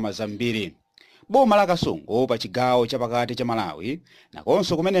akupeza ndalama zambiri. Boma la Kasungu pa chigawo chapakati cha Malawi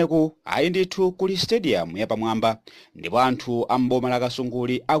nakonso kumeneku ayi ndithu kuli stadium yapamwamba ndipo anthu amboma la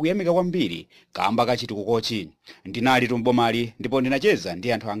Kasunguli akuyamika kwambiri kamba kachitukukochi. Ndinali tumbomali ndipo ndinacheza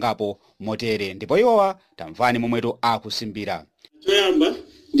ndi anthu angapo motere ndipo iwowa tamvani momwetu akusimbira. Toyamba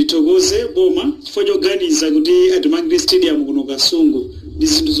ndithokoze boma chifukwa choganiza kuti atimangire stadium kuno Kasungu. Ndi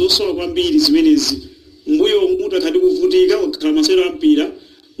zinthu zosowa kwambiri zimenezi. Mbuyo mutu akhati kuvutika kukhala masewera ampira.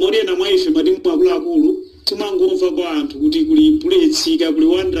 Morena mwa ife matimu akuluakulu timangomva kwa anthu kuti kuli Buletsika, kuli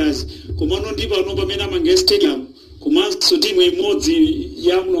Wanderers, komano ndi pano pamene amangira stadium komanso timu imodzi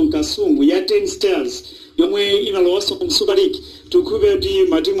ya muno Kasungu ya 10 Stars yomwe inalowanso mu Super League. Tikupempha kuti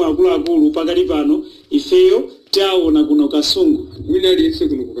matimu akuluakulu pakali pano ifeyo taona kuno Kasungu. Wina aliyense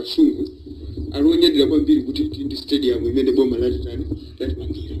kuno ku Kasungu alonyedera kwambiri kuti ndi stadium imene boma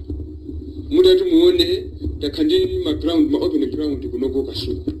latimangira. Mutati muone takhandini ma open ground kunoko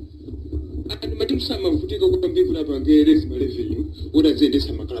Kasungu. Ati matimu samavutika kwambiri kuti apange ma revenue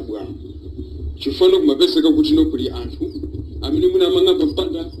odazendesa maklabu awo. Chifano kumapeseka kuti nokuli anthu amene munamang'amba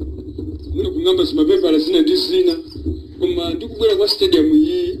mpanda muno kung'amba zimapepala zina ndi zina koma ndikubwera kwa stadium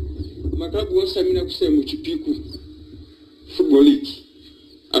iyi maklabu onse amene akusaya mu Chipiku Football League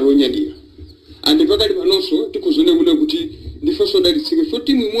alonyadira. Andi pakali panonso tikuzone kuno kuti ndifonso dalitsike for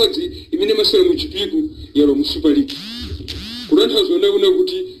timu imodzi imene masewera mu Chipiku yalo mu Super League. Kulantha zone kuno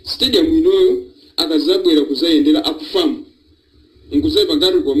kuti stadium inoyo akazabwera kuzayendera akufamu nguzeba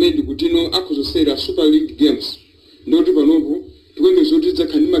ngati recommend kuti no akuzosera Super League games ndoti panopo tikwenge zoti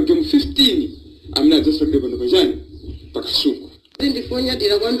zakhani ma game 15 amene adzasakire pano pachani Pakasungu.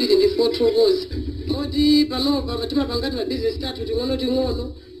 Ndifonyadira kwambiri ndifothokoza moti panopa timapangati ma business start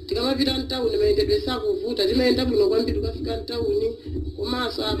ting'ono tikamapita mtawuni mayendedwe sakuvuta timayenda bwino kwambiri ukafika mtawuni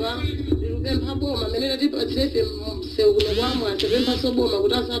komanso apa ndikupempha boma amene tipatsirefe msewu kuno kwamwe atipempha soboma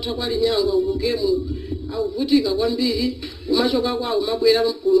kuti asatha kwali nyanga ukugemu auvutika kwambiri umachoka kwawo mabwera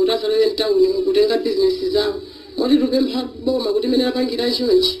kuno tasalowe mtawuni kutenga business zawo moti tupempha boma kuti imene apangira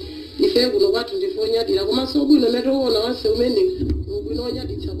chonchi ife kuno kwathu ndifonyadira komanso bwino metoona wanse umene ubwino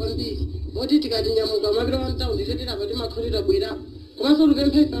onyaditsa kwambiri moti tikatinyamuka mapita wantaundi tetirapa timakhalira bwerapo komanso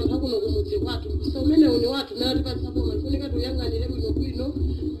lupemphe anthu akuno kumudzi kwathu so umene uni wathu mene tipatsapo malifunika tuyang'anire bwinobwino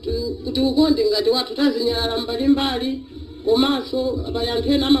kuti ukonde ngati wathu tazinyalala mbalimbali komanso pali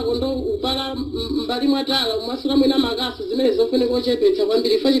anthu ena amakondo upala mbali mwatala umasula mwina makaso zimene zofunika ochepetsa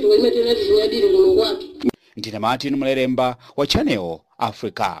kwambiri ife chituko chimene tineti zinyadire kuno kwathu. Ndine Martin Mleremba wa Channel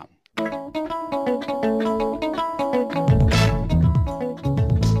Africa.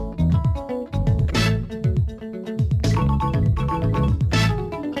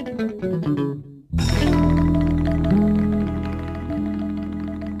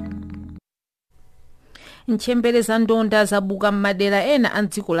 Nchembere za ndonda zabuka m'madera ena a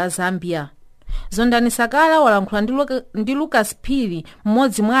dziko la Zambia. Zondani Sakala walankhula ndi Lucas Phiri,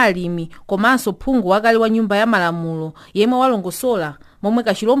 mmodzi mwa alimi komanso phungu wakale wa nyumba ya malamulo yemwe walongosola momwe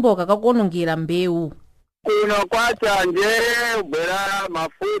kachilomboka kakuonongera mbewu. Kuno kwachanje bwera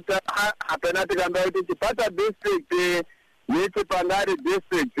mafuta apena tikamba kuti Chipata district ni Chipangari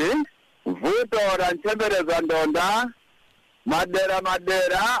district vuto la nchembere za ndonda madera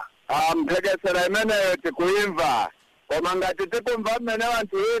mphekesera imeneyo tikuimva koma ngati tikumva mmene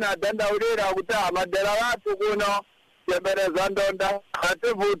wanthu wina adandaulira kuti amadera wathu kuno nchembere za ndonda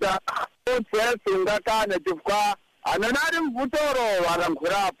ativuta sungakane chifukwa amene ali mvutoro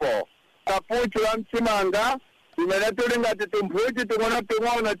walankhulapo kapuchi wa mchimanga imene tuli ngati tumphuchi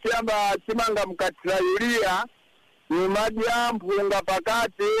ting'ono chiyamba chimanga mkatira yulia numadya mphunga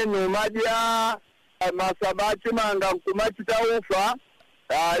pakati numadya masaba chimanga nkumachita ufa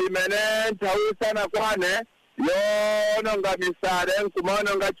imene nthawisana kwane yononga misale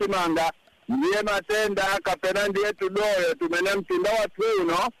nkumaononga chimanga ndiye matenda kapena ndiye tudoyo tumene mtunda wathu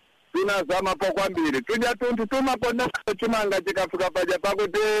uno tunazamapo kwambiri tudya tunthu tumakonda chimanga chikafika paja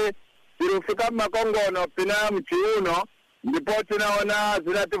pakuti tirufika mmakongono pina mchiuno ndipo tinaona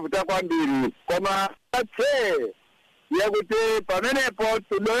zinativuta kwambiri koma yekuti pamenepo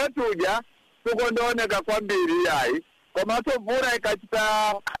tudoyo tudya tukondooneka kwambiri yayi komanso mvula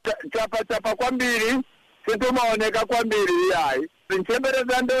ikachita chapa kwambiri situmaoneka kwambiri yayi nchembere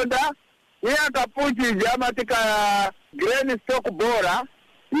za ndonda iye akapuchi amatika grain stock bora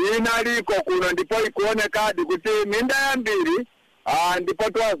inaliko kuno ndipo ikuonekadi kuti minda yambiri ndipo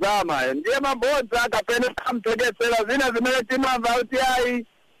twazama ndiye mabodza kapena mtegesera zina zimene timamva kuti ayi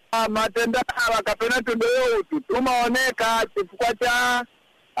matenda kapena tudoyo utu tumaoneka chifukwa cha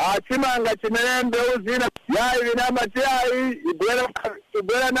chimanga chimene mbewu zina yayi vinamati yayi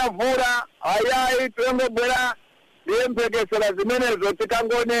ibwera na vula ayayi tuyongobwera ndiye mphekesera zimenezo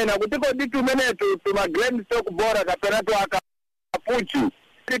tikangonena kuti kodi tumenetu tuma grain stock bora kapena twakapuchi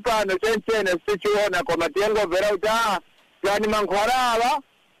tipano chenchene sichiona koma tiyengomvera kuti yani mankhwala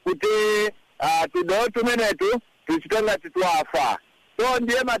kuti tudoyo tumenetu tuchitenga titwafa so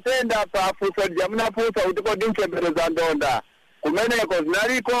ndiye matenda pafuso jamunafusa kuti kodi nchembere za ndonda kumeneko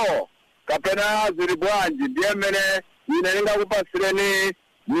zinaliko kapena zili bwanji ndiye mmene ine ndingakupasireni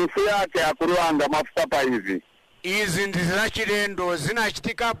mifu yake akuluanga mafuta pa izi. Izi ndi zachilendo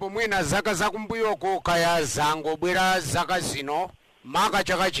zinachitikapo mwina zaka zakumbuyoko kaya zangobwera zaka zino maka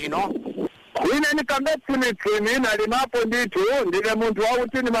chaka chino. Ine nikambe tsimi nalimapo nditu ndine munthu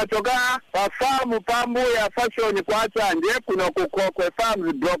wakuti nimachoka pa famu pambu ya fashion kwa chanje kuno kukokwe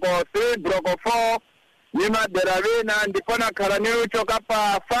farms bloko 3 bloko 4 ni madera vina ndipo nakhala niuchoka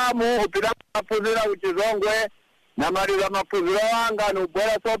pa famu upita mapuzira uchizongwe na maliza mapuziro wanga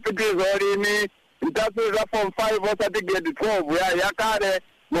nubwera sopitizo olimi ntasuliza form 5 osati grade 12 yakale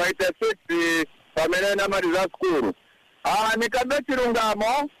no 86 pamene na maliza skulu. Nikambe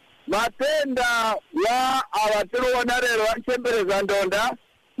chilungamo matenda ya awatiruona lero wa nchembere za ndonda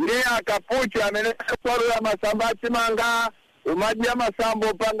ni akapuchi amene kwarula masamba achimanga umadya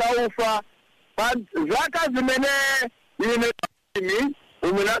masambo panga ufa zaka zimene ine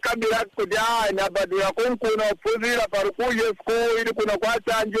umunakabira kuti inabadira kunkuno puzira parukuje school ili kuno kwa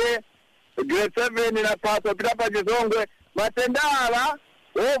chanje grade 7 na paso pita pa chizongwe matenda ala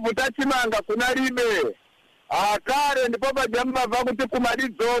ovuta chimanga kunalibe kale ndipo pajamba vakuti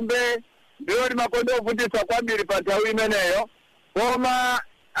kumalidzombe ndiyo limakondo ovutisa kwambiri pa nthawi imeneyo koma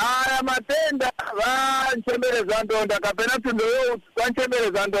aya matenda va nchembere za ndonda kapena tundoyo kwa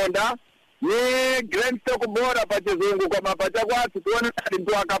nchembere za ndonda ni grain stock bora pa chizungu koma pachakwathu tuone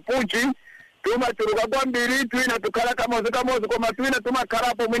mtu akapuchi tumachuluka kwambiri twina tukhala kamozi koma twina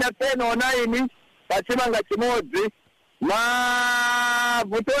tumakhalapo mwina 10 or 9 pa chimanga chimodzi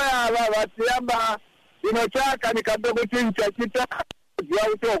mavuto yava vatiyamba ino chaka nikadogo chincha chita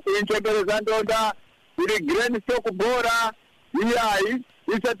ya utoku nchembere za ndonda ili grain stock bora iyayi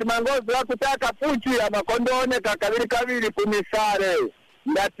icho timangozwa kutaka puchi ya makondooneka kaviri kumisare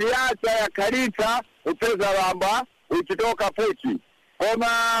ndati yacha yakhalitsa upeza wamba uchitoka puchi koma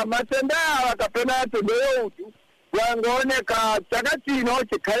matenda wakapena tudeutu wangooneka chaka chino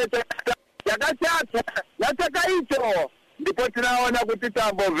chikhale chaka chatha na chaka icho ndipo tinaona kuti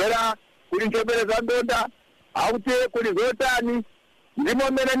tambomvera kuli nchembere ndonda auti kuli zotani ndimo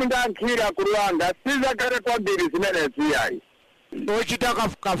mmene ndingankhira kulwanga sizakale kwambiri zimenezi yayi ochita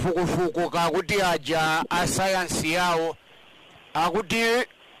kafukufuku kakuti aja asayansi yawo akuti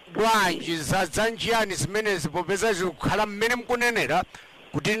bwanji zadzanjiyani zimenezi popeza zikukhala mmene mkunenera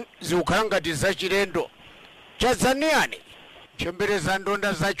kuti zikukhala ngati zachilendo chadzaniyani nchembere za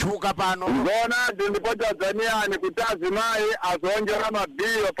ndonda zachuka pano zona ndipo chadzaniyani kuti azimayi azonjera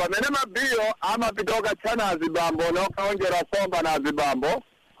mabiyo pamene mabiyo amapitoka tchana azibambo nokaonjera somba na azibambo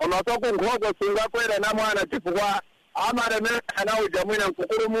komanso kunkhoko sungakwera na mwana chifukwa amalemera anauja mwina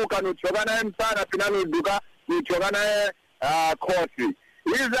nkukulumuka nuchoka naye msana pina nuduka nuchoka naye khosi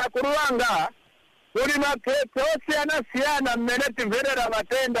iza kulwanga kuli maphetso osiyana mmene timverera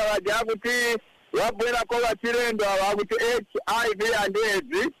matenda waja akuti wabwerako wachilendo wakuti HIV and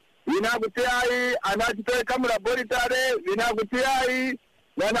AIDS vinakuti ayi anachitoeka mu laboratory vinakuti ayi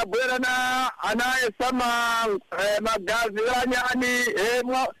wanabwera na anayesama magazi wanyani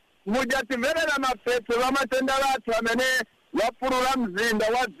muja timverera maphetso wa matenda watu amene wapulula mzinda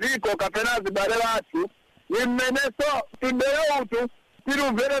wa dziko kapena zibale watu immeneso tideyoutu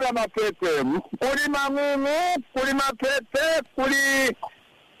tirumverera maphetso kuli mang'ung'u kuli maphetso kuli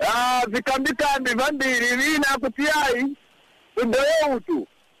vikambikambi vambiri vina kuti ayi tideyoutu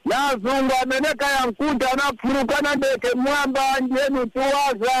nazungu ameneka yankuta anapfurukana ndeke mwamba njenu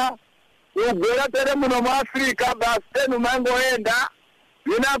tuwaza ugwera tere muno mu Afrika basi tenu mangoenda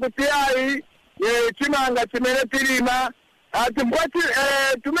vina kuti ayi chimanga chimene tilima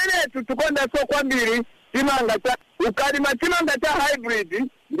tumenetu tukonda so kwambiri chimanga cha ukalima chimanga cha hybrid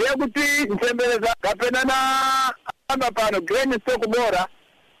ndiye kuti nchembeleza kapena na amba pano grain stock bora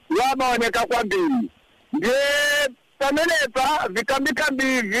wamaoneka kwambiri ndiye pamenepa vikambikambi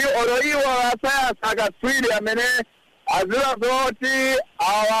hivi oloiwa asayansi akatswiri amene aziwa zoti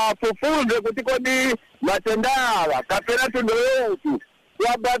awafufuze kuti kodi matenda awa kapena tundoyoutu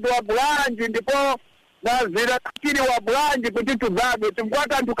wabadwa bwanji ndipo nazira kiri wa bwanji kuti tubadwe chifukwa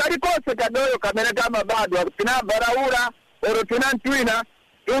kanthu kalikose kadoyo kamene kamabadwa tinavaraula oro tinantwina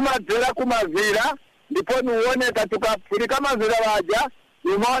tumadzera kumazira ndipo niuoneka tukapfulika mazira waja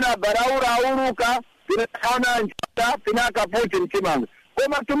nimaona baraula auluka tinaona njata tinakapuchi mchimanga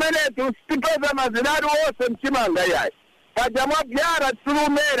koma tumenetu tipeza mazirari wose mchimanga yayi pajamwa byara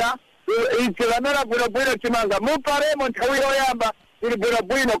tulumera ichilamera bwinobwino chimanga muparemo nthawi yoyamba ili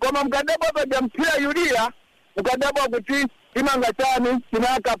bwinobwino koma mukadabwa paja mpira yulia mukadabwa kuti chimanga chanu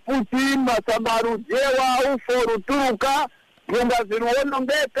chinakapuchi masambaru jewa ufo rutuluka nyunga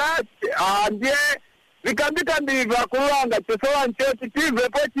ziruwonongeka ndiye vikambikambi vakulwanga chisowa nchoti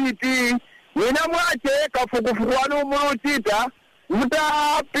tivepo chiti mwina mwache kafukufuku wanu muluchita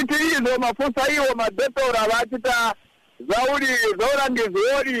mutapitirizo mafusa iwo madotora vachita zaulangizi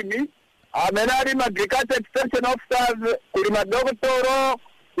wolimi amene ali agriculture extension officers kuli madokotoro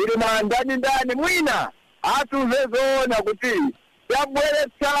kuli ndani mwina atuze zoona kuti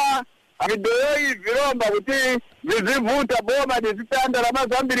yabweretsa vidoyoyi vilomba kuti vizivuta boma lizitandalama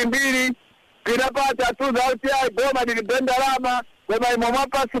zambirimbiri pinapata atuza kuti ayi boma lilibendalama koma imwe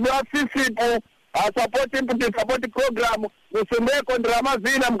mwapasidwa sisipu support input support program musumbeko ndalama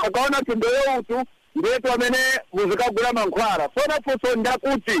zina mukakaona tundoyoutu ndiyetu amene muzikagula mankhwala sona funso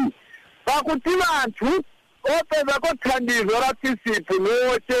ndakuti pakuti vanthu opeza kothandizo la sisipu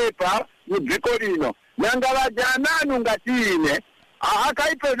niwochepa mu dziko lino nanga vaja ananu ngati ine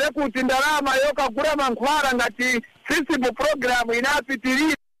akaipeze kuti ndalama yokagula mankhwala ngati sisipu program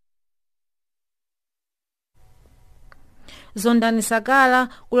inapitirira zondani sakala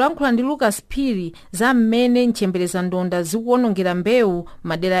kulankhula ndi Lucas Phiri za mmene nchembeleza ndonda zikuwonongera mbewu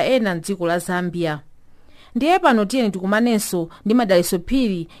madera ena mdziko la Zambia. Ndiye pano tiyeni tikumanenso ndi Madaliso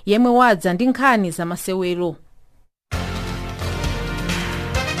Phiri yemwe wadza ndi nkhani za masewero.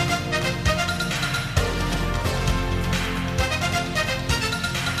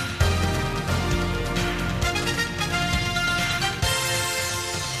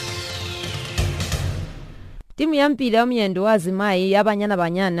 timu ya mpira ya miyendo wa azimayi ya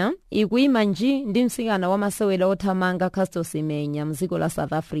banyana ikuyima nji ndi mtsikana wa masewera othamanga Caster Semenya mdziko la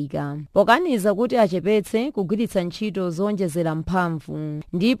South Africa pokaniza kuti achepetse kugwiritsa ntchito zowonjezera mphamvu,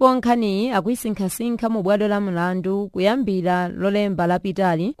 ndipo nkhaniyi akuyisinkhasinkha mu bwalo la mlandu kuyambira lolemba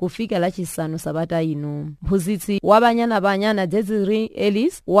lapitali kufika lachisanu sabata ino. Mphunzitsi wa banyana Desiree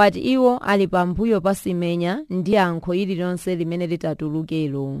Ellis wati iwo ali pambuyo pa Semenya ndi yankho ililonse limene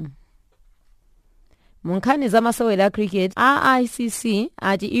litatulukelo. Munkhani za masewera cricket ICC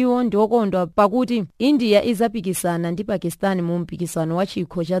ati iwo ndi okondwa pakuti India izapikisana ndi Pakistan mu mpikisano wa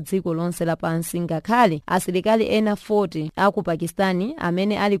chikho cha dziko lonse lapansi, ngakhale asilikali ena 40 aku Pakistani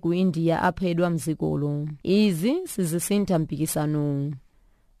amene ali ku India aphedwa mdzikolo. Izi sizisintha mpikisano.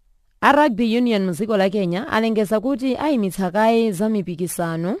 A Rugby Union mdziko la Kenya alengeza kuti ayimitsa kaye za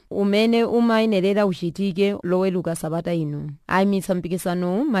mipikisano umene umayenerera uchitike loweluka sabata ino. Ayimitsa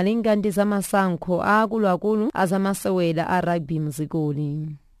mpikisano malinga ndi za masankho akuluakulu azamasewera a rugby mdzikoli.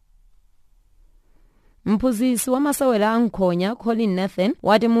 Mphunzitsi wa masewera ankhonya Colin Nathan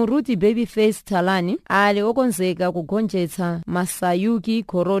wati Muruti Babyface Talani ali okonzeka kugonjetsa Masayuki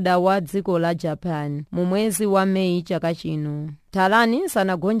Kuroda wa dziko la Japan mu mwezi wa Mei chaka chino. Talani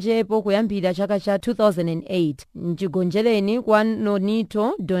sanagonjepo kuyambira chaka cha 2008 mchigonjereni kwa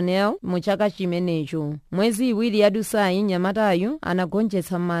Nonito Donnell mu chaka chimenecho. Mwezi iwiri yadusayi nyamatayu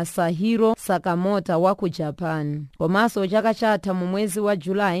anagonjetsa Masahiro Sakamoto wa ku Japan. Komanso chaka chatha mu mwezi wa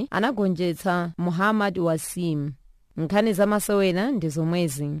Julai anagonjetsa Muhammad Wasim. Nkhani za masewera ndi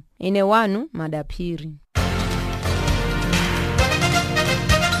zomwezi. Ine wanu Madaphiri.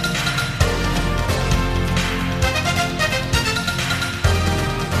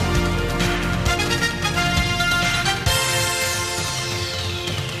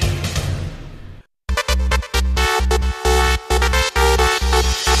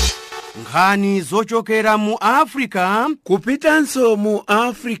 nkhani zochokera mu Africa kupitanso mu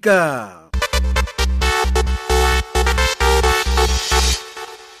Africa.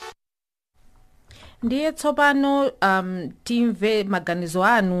 Ndiye tsopano timve maganizo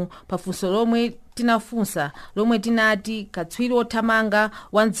anu pafunso lomwe tinafunsa lomwe tinati katswiri othamanga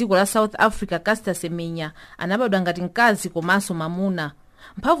wa dziko la South Africa Caster Semenya anabadwa ngati mkazi komanso mamuna.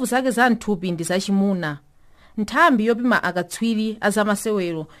 Mphamvu zake za mthupi ndi zachimuna. Nthambi yopima akatswiri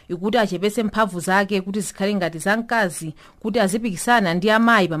azamasewero ikuti achepetse mphamvu zake kuti zikhale ngati za mkazi kuti azipikisana ndi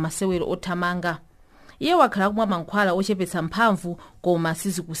amayi pa masewero othamanga. Iye wakhala kumwa mankhwala ochepetsa mphamvu koma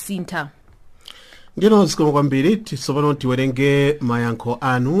sizikusintha. Ndino zikomo kwambiri tsopano tiwerenge mayankho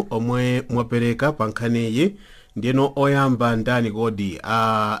anu omwe mwapereka pa nkhaniyi. Ndino oyamba ndani kodi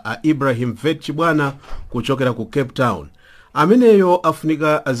Ibrahim Vetchibwana kuchokera ku Cape Town. Ameneyo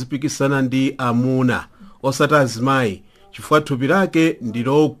afunika azipikisana ndi amuna osati azimayi chifukwa thupi lake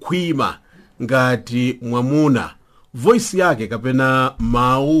ndilokhwima ngati mwamuna. Voice yake kapena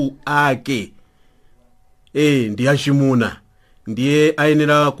mawu ake ndi achimuna, ndiye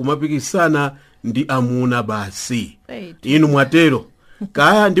ayenera kumapikisana ndi amuna basi. Inu mwatero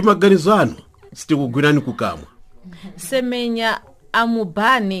kaya ndi maganizo anu sitikugwirani kukamwa. Semenya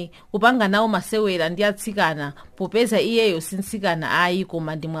amubane kupanga nawo masewera ndi atsikana popeza iyeyo sintsikana ayi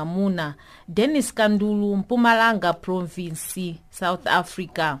koma ndi mwamuna. Dennis Kandulu, Mpumalanga Province, South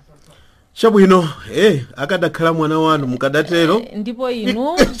Africa. Chabwino akadakhala mwana wanu mukadatero ndipo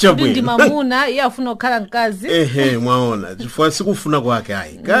inu ndi mamuna iye afuna kukhala mkazi. Mwaona chifukwa sikufuna kwake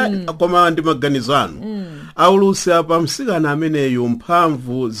ayi koma ndi maganizo anu. Auluse apa msikana ameneyo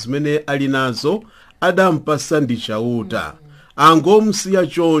mphamvu zimene ali nazo adampasa ndi chauta. Angomsiya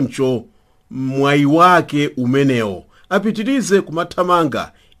choncho mwayi wake umenewo apitirize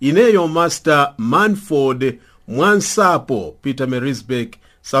kumathamanga. Ineyo Master Manford Mwansapo, Pietermaritzburg,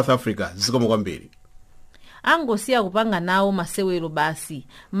 South Africa. Zikomo kwambiri. Angosiya kupanga nawo masewero basi.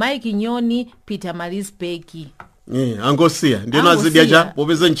 Mike Nyoni, Pietermaritzburg. Angosiya ndino azidya cha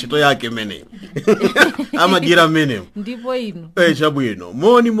popeza ntchito yake mene amadira mene. Ndipo inu chabwino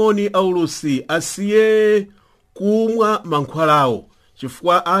moni aulusi asiye kumwa mankhwalawo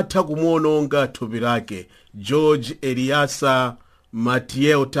chifukwa atha kumuononga thupi lake. George Eliasa,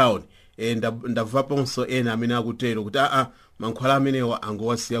 Matiel Town. Ndabvaponso ena amene akutero kuti mankhwala amenewa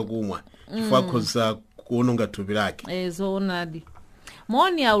angowasiya kumwa chifukwa akhoza kuononga thupi lake. Zoonadi.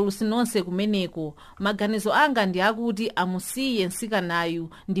 Moni aulusi nonse kumeneko. Maganizo anga ndi akuti amusiye msikanayu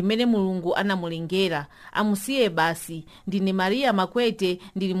ndimene Mulungu anamulengera. Amusiye basi. Ndine Maria Makwete,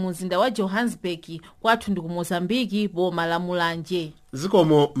 ndili muzinda wa Johannesburg, kwathu ndi ku Mozambiki boma la Mulanje.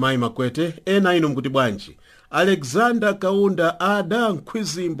 Zikomo mayi Makwete. Ena inu mkuti bwanji. Alexander Kaunda Ada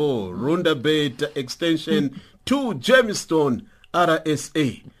Nkwizimbo, Runda Beta Extension 2 Jamestown RSA.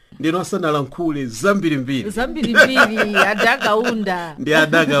 ndino asanalankhule zambirimbiri adakaunda ndi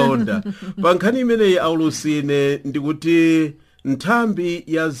adakaunda pa nkhani imeneyi aulusine ndikuti nthambi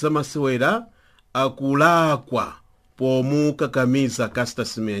ya zamasewera akulakwa pomukakamiza Caster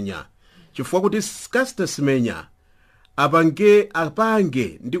Semenya chifukwa kuti Caster Semenya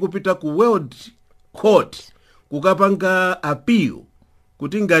apange ndi kupita ku World Court kukapanga appeal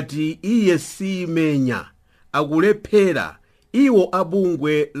kuti ngati iye Semenya akulephera iwo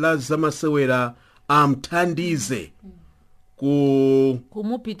abungwe la zamasewera amthandize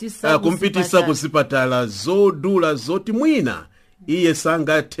kumupitisa kuzipatala zodula zoti mwina iye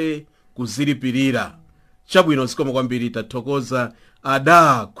sangathe kuzilipirira. Chabwino zikomo kwambiri, tathokoza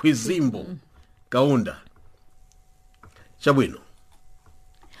ada Khwizimbo Kaunda. Chabwino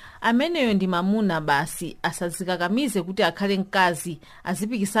ameneyo ndi mamuna basi asazikakamize kuti akhale mkazi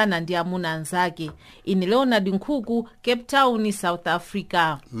azipikisana ndi amuna anzake. Ine Leonard Nkhuku, Cape Town, South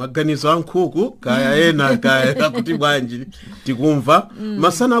Africa. Maganizo a Nkhuku kaya ena kaya kuti bwanji tikumva.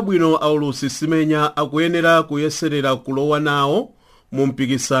 Masana abwino aulusi Semenya akuyenera kuyeserera kulowa nawo mu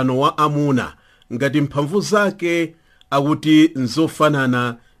mpikisano wa amuna ngati mphamvu zake akuti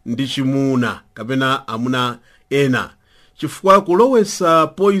nzofanana ndi chimuna kapena amuna ena, chifukwa kulowesa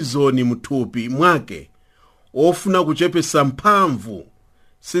poison muthupi mwake ofuna kuchepesa mphamvu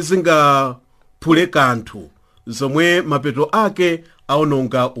sizingaphule kanthu zomwe mapeto ake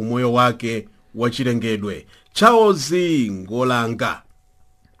aononga umoyo wake wachilengedwe. Charles Ngolanga,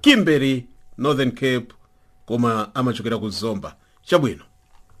 Kimberley, Northern Cape, koma amachokera ku Zomba. Chabwino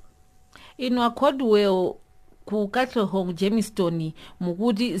inu Codwell ku Katlehong Jamestown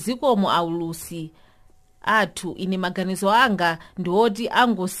mukuti zikomo aulusi athu. Ine maganizo anga ndi oti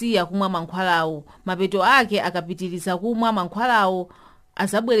angosiya kumwa mankhwalawo, mapeto ake akapitiriza kumwa mankhwalawo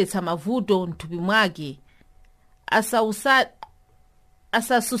azabweretsa mavuto mthupi mwake,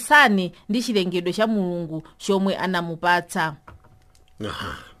 asasusane ndi chilengedwe cha Mulungu chomwe anamupatsa.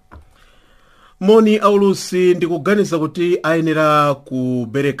 Moni aulusi ndikuganiza kuti ayenera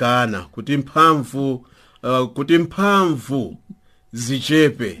kuberekana kuti mphamvu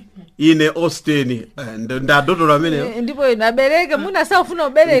zichepe. Ine Austin ndadotola amenewa ndipo ine abereke muna saufuna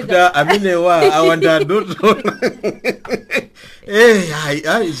ubereka amenewa awa ndadotola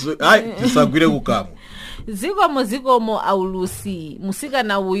tisagwire kukamu. Zikomo aulusi,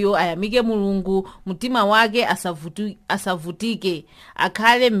 musikana uyo ayamike Mulungu, mtima wake asavutike,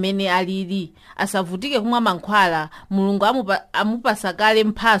 akhale mmene alili, asavutike kumwa mankhwala. Mulungu amupasa kale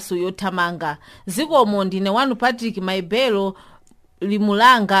mphaso yothamanga. Zikomo. Ndine wanu Patrick Maibelo,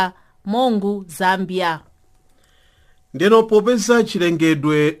 Limulanga, Mongu, Zambia. Ndeno popeza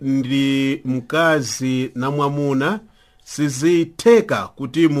chilengedwe ndi mkazi na mwamuna, sizitheka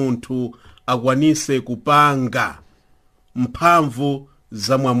kuti munthu akwanise kupanga mphamvu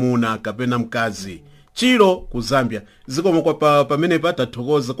za mwamuna kapena mkazi. Chilo ku Zambia. Zikomo pamenepa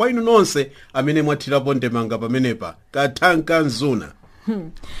tathokoza kwa inu nonse amene mwathirapo ndemanga pamenepa. Kathanka Nzuna.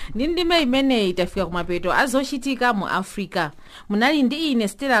 Ndime imeneyi itafika kumapeto azochitika mu Africa. Munali ndi ine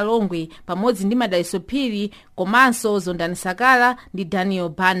Stella Longwe pamodzi ndi Madaliso Phiri komanso Zondani Sakala ndi Daniel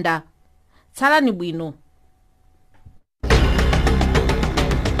Banda. Tsalani bwino.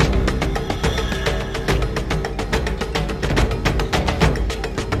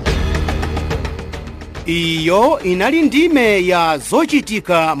 Iyo inali ndime ya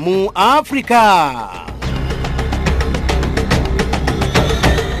zochitika mu Africa.